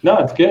 No,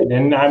 it's good.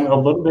 And I'm a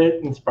little bit,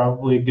 it's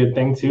probably a good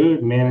thing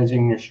too,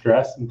 managing your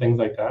stress and things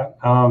like that.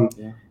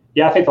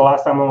 Yeah, I think the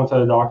last time I went to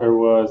the doctor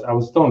I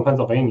was still in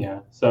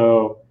Pennsylvania.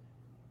 So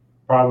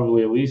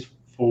probably at least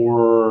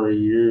 4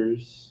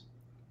 years.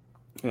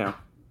 Yeah.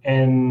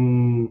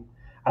 And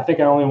I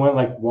think I only went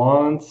like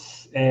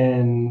once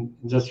and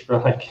just for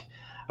like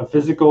a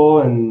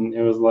physical. And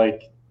it was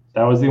like,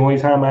 that was the only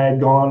time I had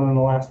gone in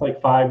the last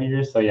like 5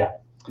 years. So yeah.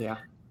 Yeah.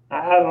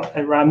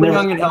 I'm we're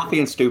young and healthy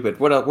and stupid.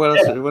 What else?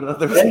 What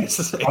other things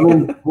to say? I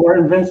mean, we're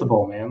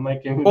invincible, man.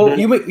 Like, well,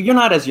 you're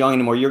not as young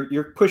anymore.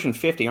 You're pushing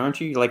 50, aren't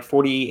you? You're like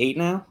 48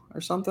 now or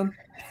something.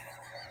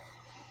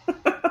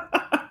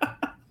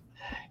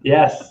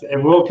 Yes, it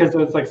will, because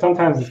it's like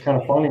sometimes it's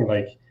kind of funny.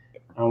 Like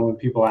when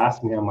people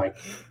ask me, I'm like,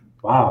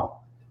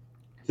 wow,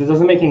 it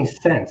doesn't make any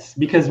sense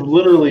because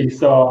literally,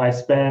 that's how I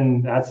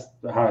spend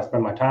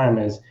my time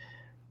is.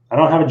 I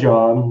don't have a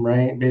job,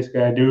 right?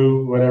 Basically, I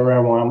do whatever I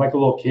want. I'm like a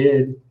little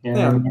kid, you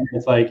know. Yeah.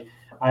 It's like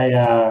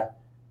I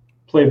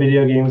play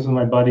video games with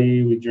my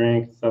buddy. We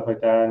drink stuff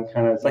like that, and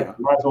kind of it's like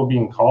might as well be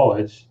in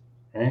college,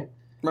 right?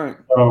 Right.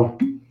 So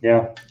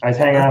yeah, I just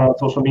hang out on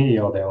social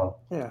media all day long.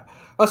 Yeah,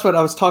 that's what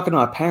I was talking to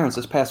my parents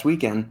this past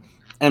weekend,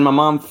 and my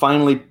mom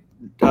finally,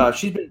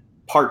 she's been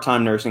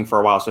part-time nursing for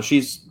a while, so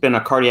she's been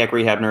a cardiac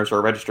rehab nurse or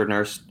a registered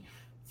nurse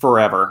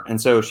forever, and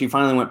so she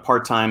finally went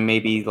part-time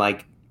maybe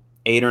like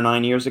 8 or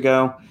 9 years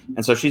ago.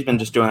 And so she's been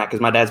just doing that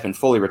because my dad's been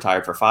fully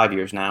retired for 5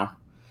 years now.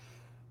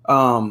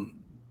 And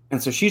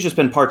so she's just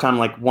been part-time,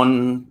 like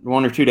one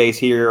or 2 days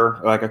here,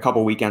 like a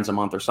couple weekends a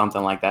month or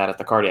something like that at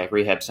the cardiac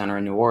rehab center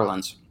in New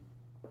Orleans.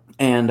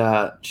 And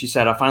she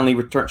said, I finally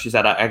returned. She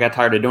said, I got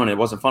tired of doing it. It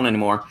wasn't fun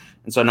anymore.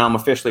 And so now I'm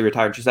officially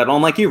retired. She said, well,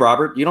 I'm like you,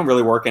 Robert. You don't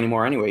really work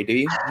anymore anyway, do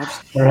you?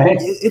 Right.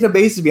 It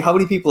amazes me how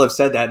many people have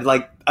said that.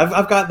 Like,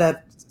 I've got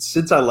that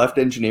since I left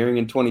engineering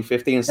in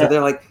 2015. And so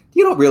they're like,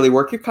 you don't really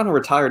work. You're kind of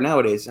retired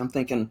nowadays. I'm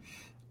thinking,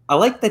 I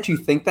like that you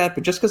think that,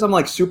 but just because I'm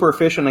like super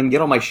efficient and get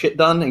all my shit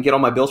done and get all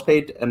my bills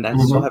paid and I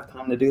still have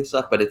time to do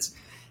stuff. But it's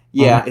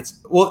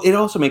it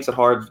also makes it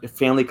hard if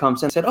family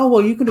comes in and said, oh,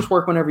 well, you can just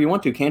work whenever you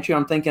want to, can't you?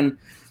 I'm thinking,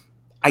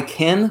 I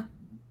can,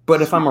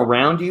 but if I'm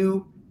around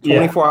you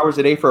 24 hours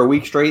a day for a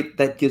week straight,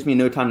 that gives me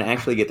no time to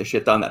actually get the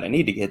shit done that I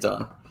need to get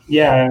done.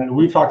 Yeah, and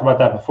we've talked about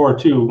that before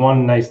too.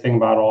 One nice thing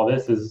about all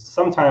this is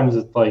sometimes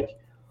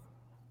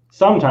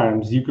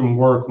you can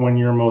work when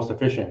you're most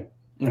efficient.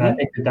 And I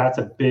think that's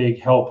a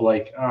big help.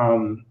 Like,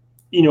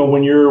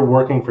 when you're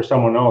working for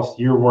someone else,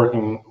 you're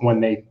working when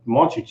they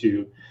want you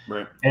to.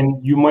 Right.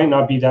 And you might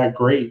not be that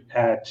great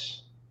at,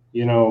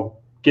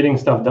 getting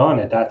stuff done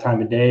at that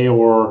time of day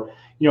or,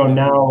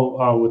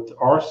 now with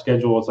our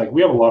schedule, it's like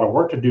we have a lot of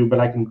work to do, but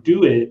I can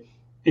do it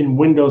in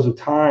windows of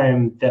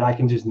time that I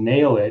can just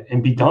nail it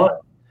and be done.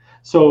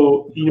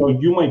 So,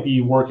 you might be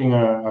working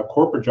a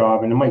corporate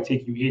job and it might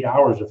take you 8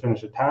 hours to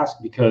finish a task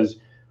because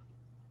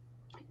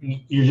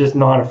you're just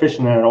not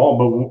efficient at all.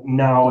 But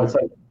now it's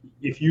like,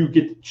 if you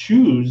get to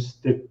choose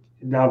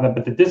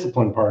but the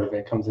discipline part of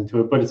it comes into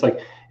it, but it's like,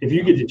 if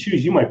you get to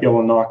choose, you might be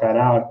able to knock that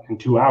out in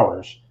 2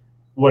 hours.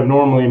 What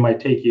normally might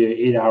take you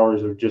 8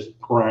 hours of just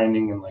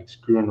grinding and like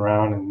screwing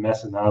around and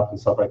messing up and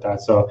stuff like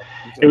that. So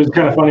it was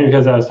kind of funny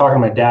because I was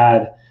talking to my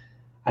dad,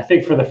 I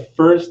think for the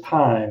first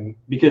time,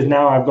 because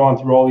now I've gone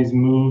through all these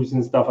moves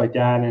and stuff like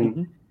that.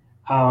 And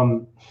I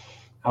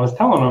was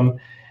telling him,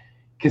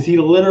 because he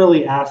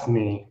literally asked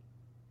me,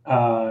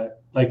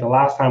 like the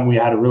last time we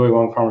had a really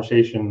long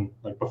conversation,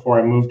 like before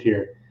I moved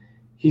here,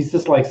 he's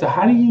just like, so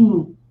how do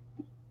you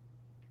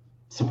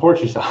support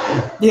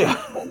yourself? Yeah.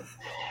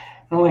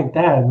 I'm like,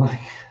 Dad,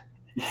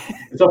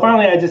 so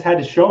finally I just had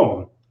to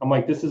show him. I'm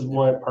like, this is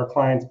what our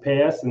clients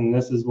pay us, and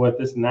this is what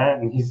this and that.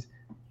 And he's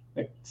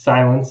like,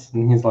 silence,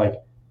 and he's like,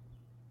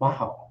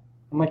 wow.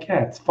 I'm like,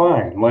 yeah, it's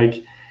fine.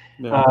 Like,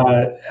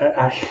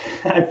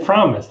 I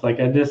promise. Like,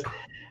 I just,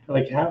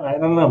 like, I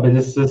don't know, but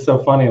it's just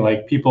so funny.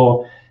 Like,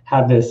 people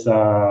have this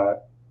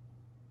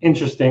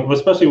interesting,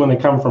 especially when they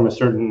come from a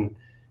certain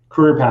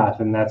career path,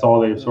 and that's all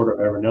they've sort of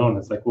ever known.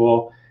 It's like,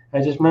 well,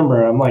 I just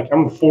remember,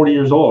 I'm 40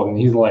 years old, and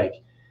he's like,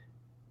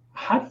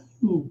 how do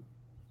you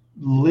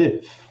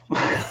live?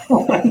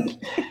 Like,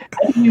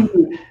 how do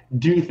you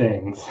do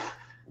things?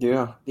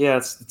 Yeah, yeah.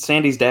 It's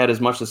Sandy's dad is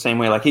much the same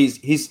way. Like he's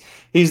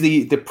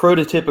the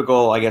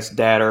prototypical, I guess,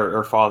 dad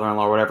or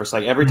father-in-law or whatever. It's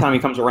like every time he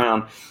comes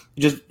around,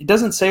 he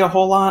doesn't say a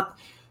whole lot,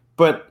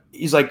 but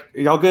he's like,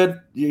 "Y'all good?"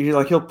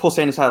 Like he'll pull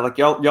Sandy's side, like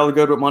y'all are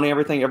good with money,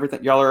 everything,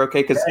 y'all are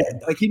okay, because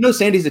like he knows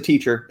Sandy's a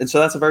teacher, and so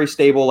that's a very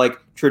stable, like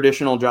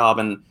traditional job.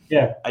 And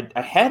Yeah.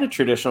 I had a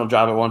traditional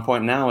job at one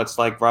point. Now it's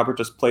like Robert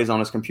just plays on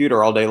his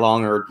computer all day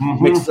long, or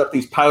Mm-hmm. mixes up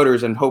these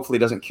powders, and hopefully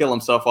doesn't kill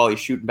himself while he's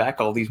shooting back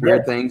all these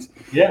weird things.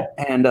 Yeah.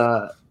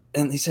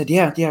 And he said,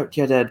 yeah,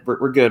 Dad,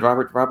 we're good.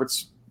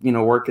 Robert's,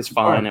 work is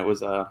fine. It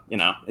was,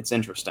 it's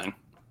interesting.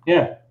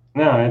 Yeah,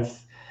 no,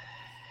 it's,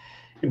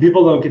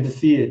 people don't get to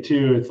see it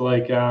too. It's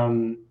like,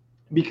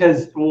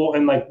 because, well,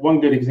 and like one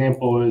good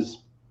example is,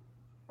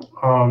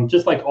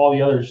 just like all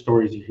the other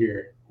stories you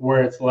hear,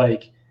 where it's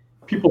like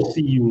people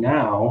see you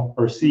now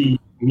or see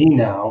me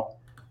now,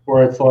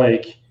 where it's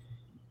like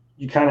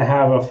you kind of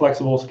have a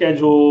flexible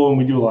schedule and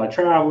we do a lot of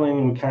traveling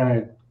and we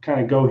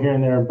kind of go here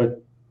and there, but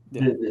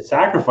the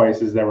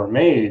sacrifices that were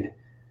made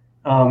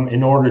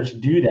in order to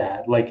do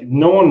that, like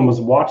no one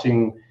was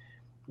watching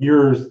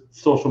your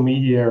social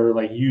media or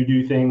like you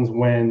do things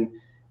when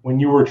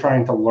you were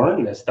trying to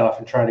learn this stuff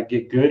and try to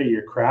get good at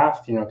your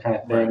craft, kind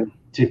of thing, right,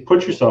 to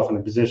put yourself in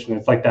a position.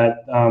 It's like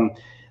that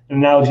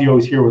analogy you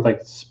always hear with like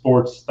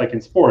sports, like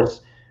in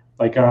sports,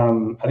 like I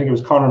think it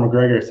was Conor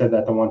McGregor said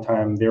that the one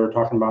time they were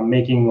talking about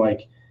making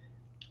like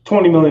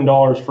 $20 million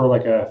for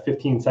like a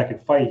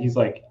 15-second fight. He's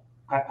like,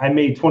 I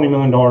made $20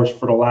 million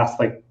for the last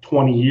like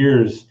 20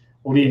 years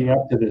leading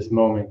up to this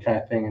moment, kind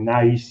of thing. And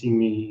now you see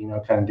me,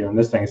 kind of doing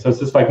this thing. So it's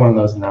just like one of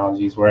those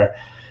analogies where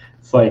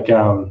it's like,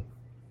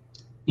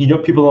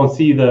 people don't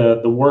see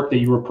the work that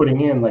you were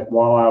putting in. Like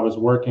while I was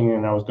working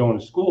and I was going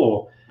to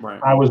school,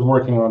 right, I was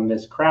working on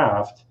this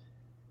craft,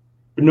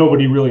 but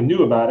nobody really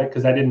knew about it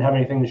because I didn't have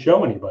anything to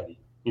show anybody,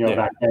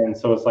 back then.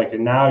 So it's like,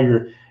 and now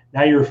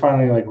you're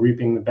finally like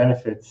reaping the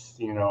benefits,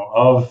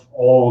 of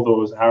all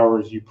those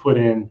hours you put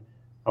in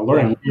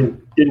learning.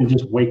 You didn't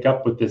just wake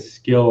up with this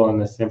skill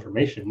and this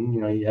information,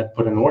 you had to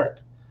put in the work.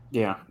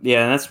 Yeah. And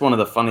that's one of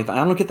the funny things.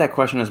 I don't get that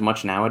question as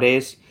much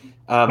nowadays.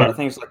 But I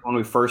think it's like when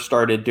we first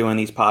started doing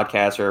these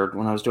podcasts, or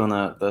when I was doing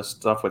the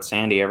stuff with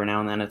Sandy every now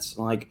and then, it's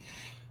like,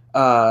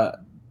 how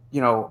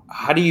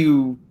do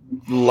you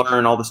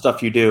learn all the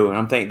stuff you do? And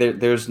I'm thinking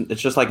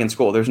it's just like in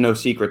school. There's no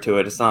secret to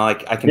it. It's not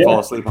like I can fall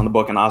asleep on the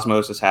book and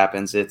osmosis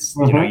happens. It's,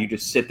 you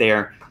just sit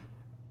there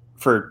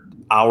for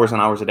hours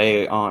and hours a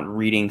day on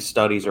reading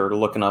studies or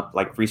looking up,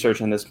 like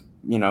researching this,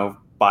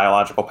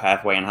 biological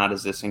pathway and how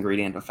does this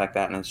ingredient affect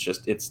that. And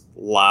it's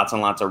lots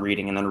and lots of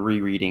reading and then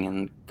rereading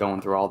and going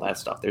through all that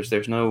stuff.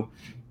 There's no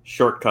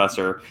shortcuts,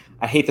 or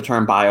I hate the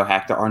term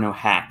biohack. There are no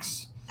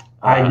hacks.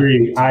 I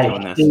agree. I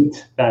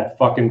hate that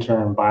fucking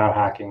term,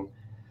 biohacking.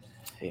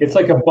 Yeah. It's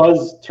like a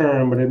buzz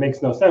term, but it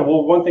makes no sense.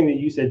 Well, one thing that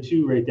you said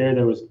too right there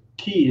that was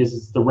key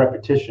is the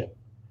repetition,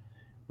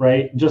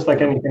 right? Just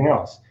like anything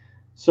else.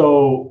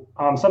 So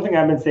something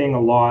I've been saying a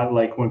lot,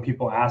 like when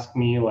people ask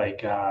me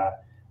like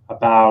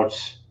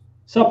about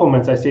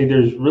supplements, I say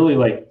there's really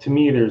like, to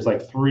me, there's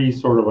like three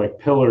sort of like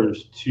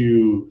pillars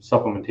to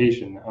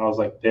supplementation. I was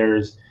like,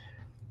 there's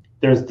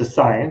the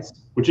science,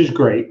 which is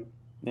great.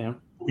 Yeah.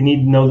 We need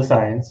to know the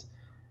science,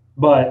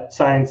 but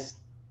science,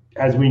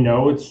 as we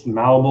know, it's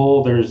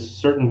malleable. There's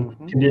certain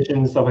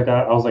conditions, stuff like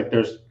that. I was like,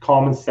 there's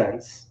common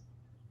sense.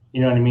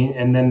 You know what I mean?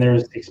 And then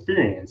there's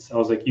experience. I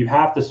was like, you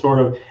have to sort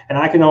of, and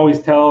I can always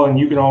tell, and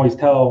you can always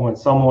tell when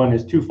someone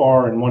is too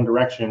far in one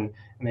direction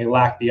and they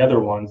lack the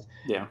other ones.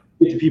 Yeah.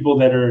 To people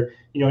that are,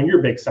 and you're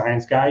a big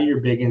science guy, you're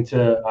big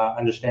into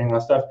understanding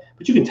that stuff,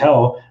 but you can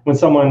tell when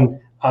someone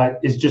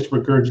is just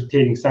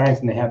regurgitating science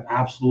and they have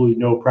absolutely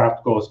no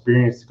practical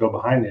experience to go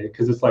behind it.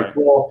 Because it's like, right,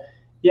 well,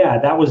 yeah,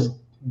 that was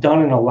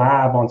done in a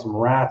lab on some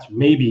rats,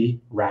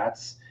 maybe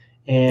rats,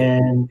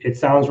 and it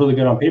sounds really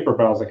good on paper,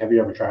 but I was like, have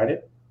you ever tried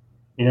it?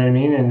 You know what I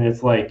mean? And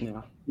it's like,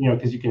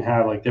 because you can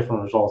have like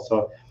different results.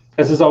 So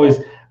this is I always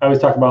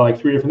talk about like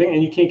three different things,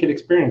 and you can't get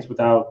experience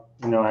without,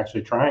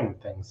 actually trying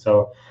things.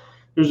 So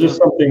there's just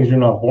some things you're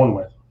not born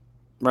with.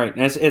 Right.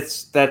 And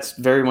that's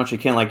very much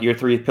akin, like your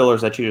three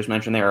pillars that you just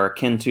mentioned there are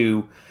akin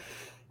to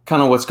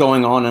kind of what's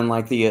going on in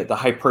like the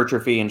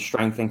hypertrophy and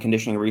strength and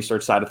conditioning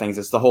research side of things.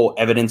 It's the whole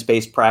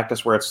evidence-based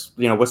practice where it's,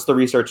 what's the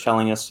research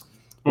telling us?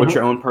 What's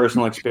your own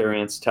personal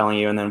experience telling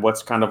you? And then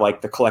what's kind of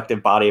like the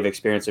collective body of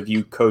experience of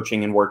you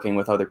coaching and working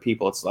with other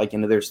people? It's like,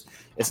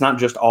 it's not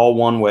just all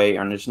one way,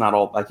 and it's not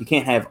all, like, you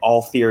can't have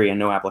all theory and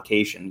no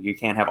application. You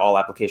can't have all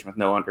application with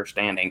no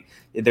understanding.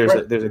 There's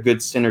a good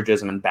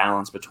synergism and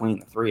balance between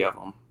the three of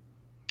them.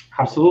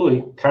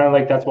 Absolutely. Kind of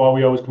like, that's why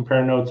we always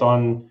compare notes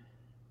on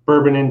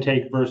bourbon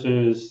intake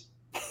versus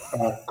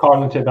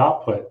cognitive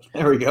output.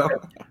 There we go.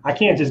 I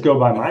can't just go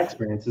by my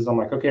experiences. I'm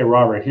like, okay,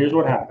 Robert, here's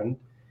what happened.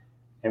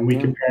 And we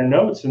compare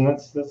notes, and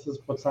this is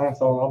what science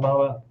is all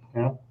about,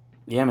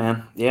 Yeah,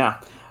 man. Yeah.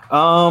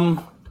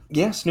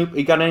 Snoop,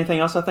 you got anything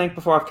else, I think,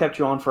 before I've kept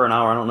you on for an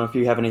hour? I don't know if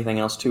you have anything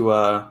else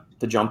to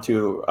jump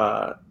to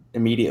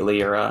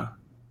immediately or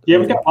Yeah,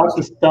 we got lots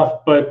of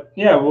stuff, but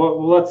yeah,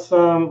 let's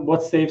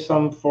save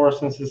some for,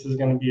 since this is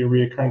going to be a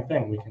reoccurring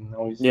thing. We can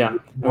always we can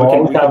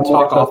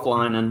talk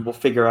offline, and we'll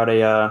figure out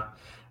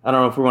I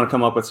don't know if we want to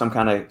come up with some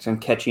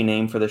catchy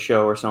name for the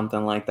show or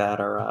something like that,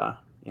 or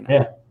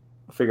we'll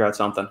figure out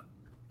something.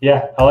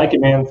 Yeah, I like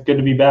it, man. It's good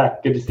to be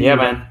back. Good to see you. Yeah,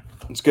 man,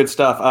 it's good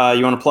stuff.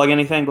 You want to plug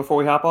anything before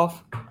we hop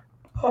off?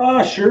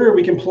 Sure,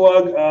 we can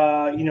plug.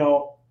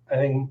 I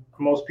think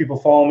most people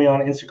follow me on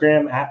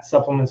Instagram at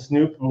Supplement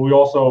Snoop, but we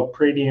also,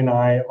 Prady and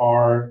I,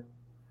 our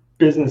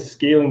business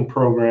scaling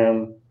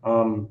program,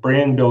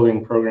 brand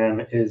building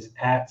program is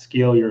at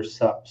Scale Your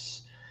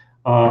Subs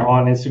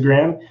on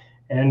Instagram.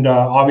 And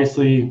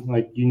obviously,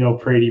 like,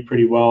 Prady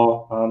pretty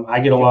well.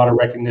 I get a lot of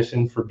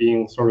recognition for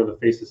being sort of the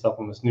face of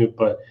Supplement Snoop,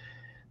 but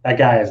that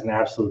guy is an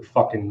absolute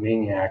fucking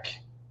maniac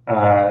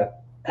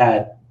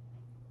at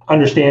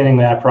understanding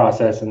that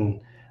process.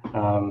 And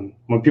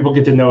when people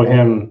get to know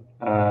him,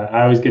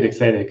 I always get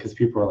excited because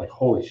people are like,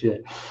 holy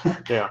shit.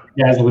 Yeah.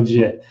 You guys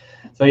legit.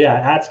 So yeah,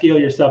 at Scale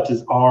Your Subs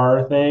is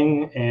our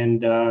thing.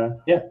 And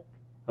other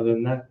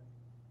than that.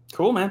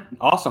 Cool, man.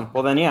 Awesome.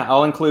 Well then, yeah,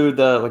 I'll include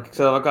I've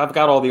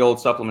got all the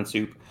old Supplement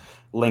Soup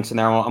links in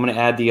there. I'm going to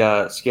add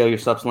the Scale Your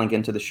Subs link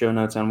into the show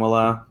notes, and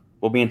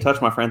we'll be in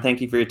touch, my friend.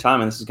 Thank you for your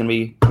time, and this will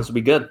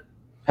be good.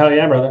 Hell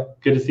yeah, brother.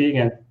 Good to see you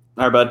again.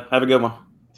 All right, bud. Have a good one.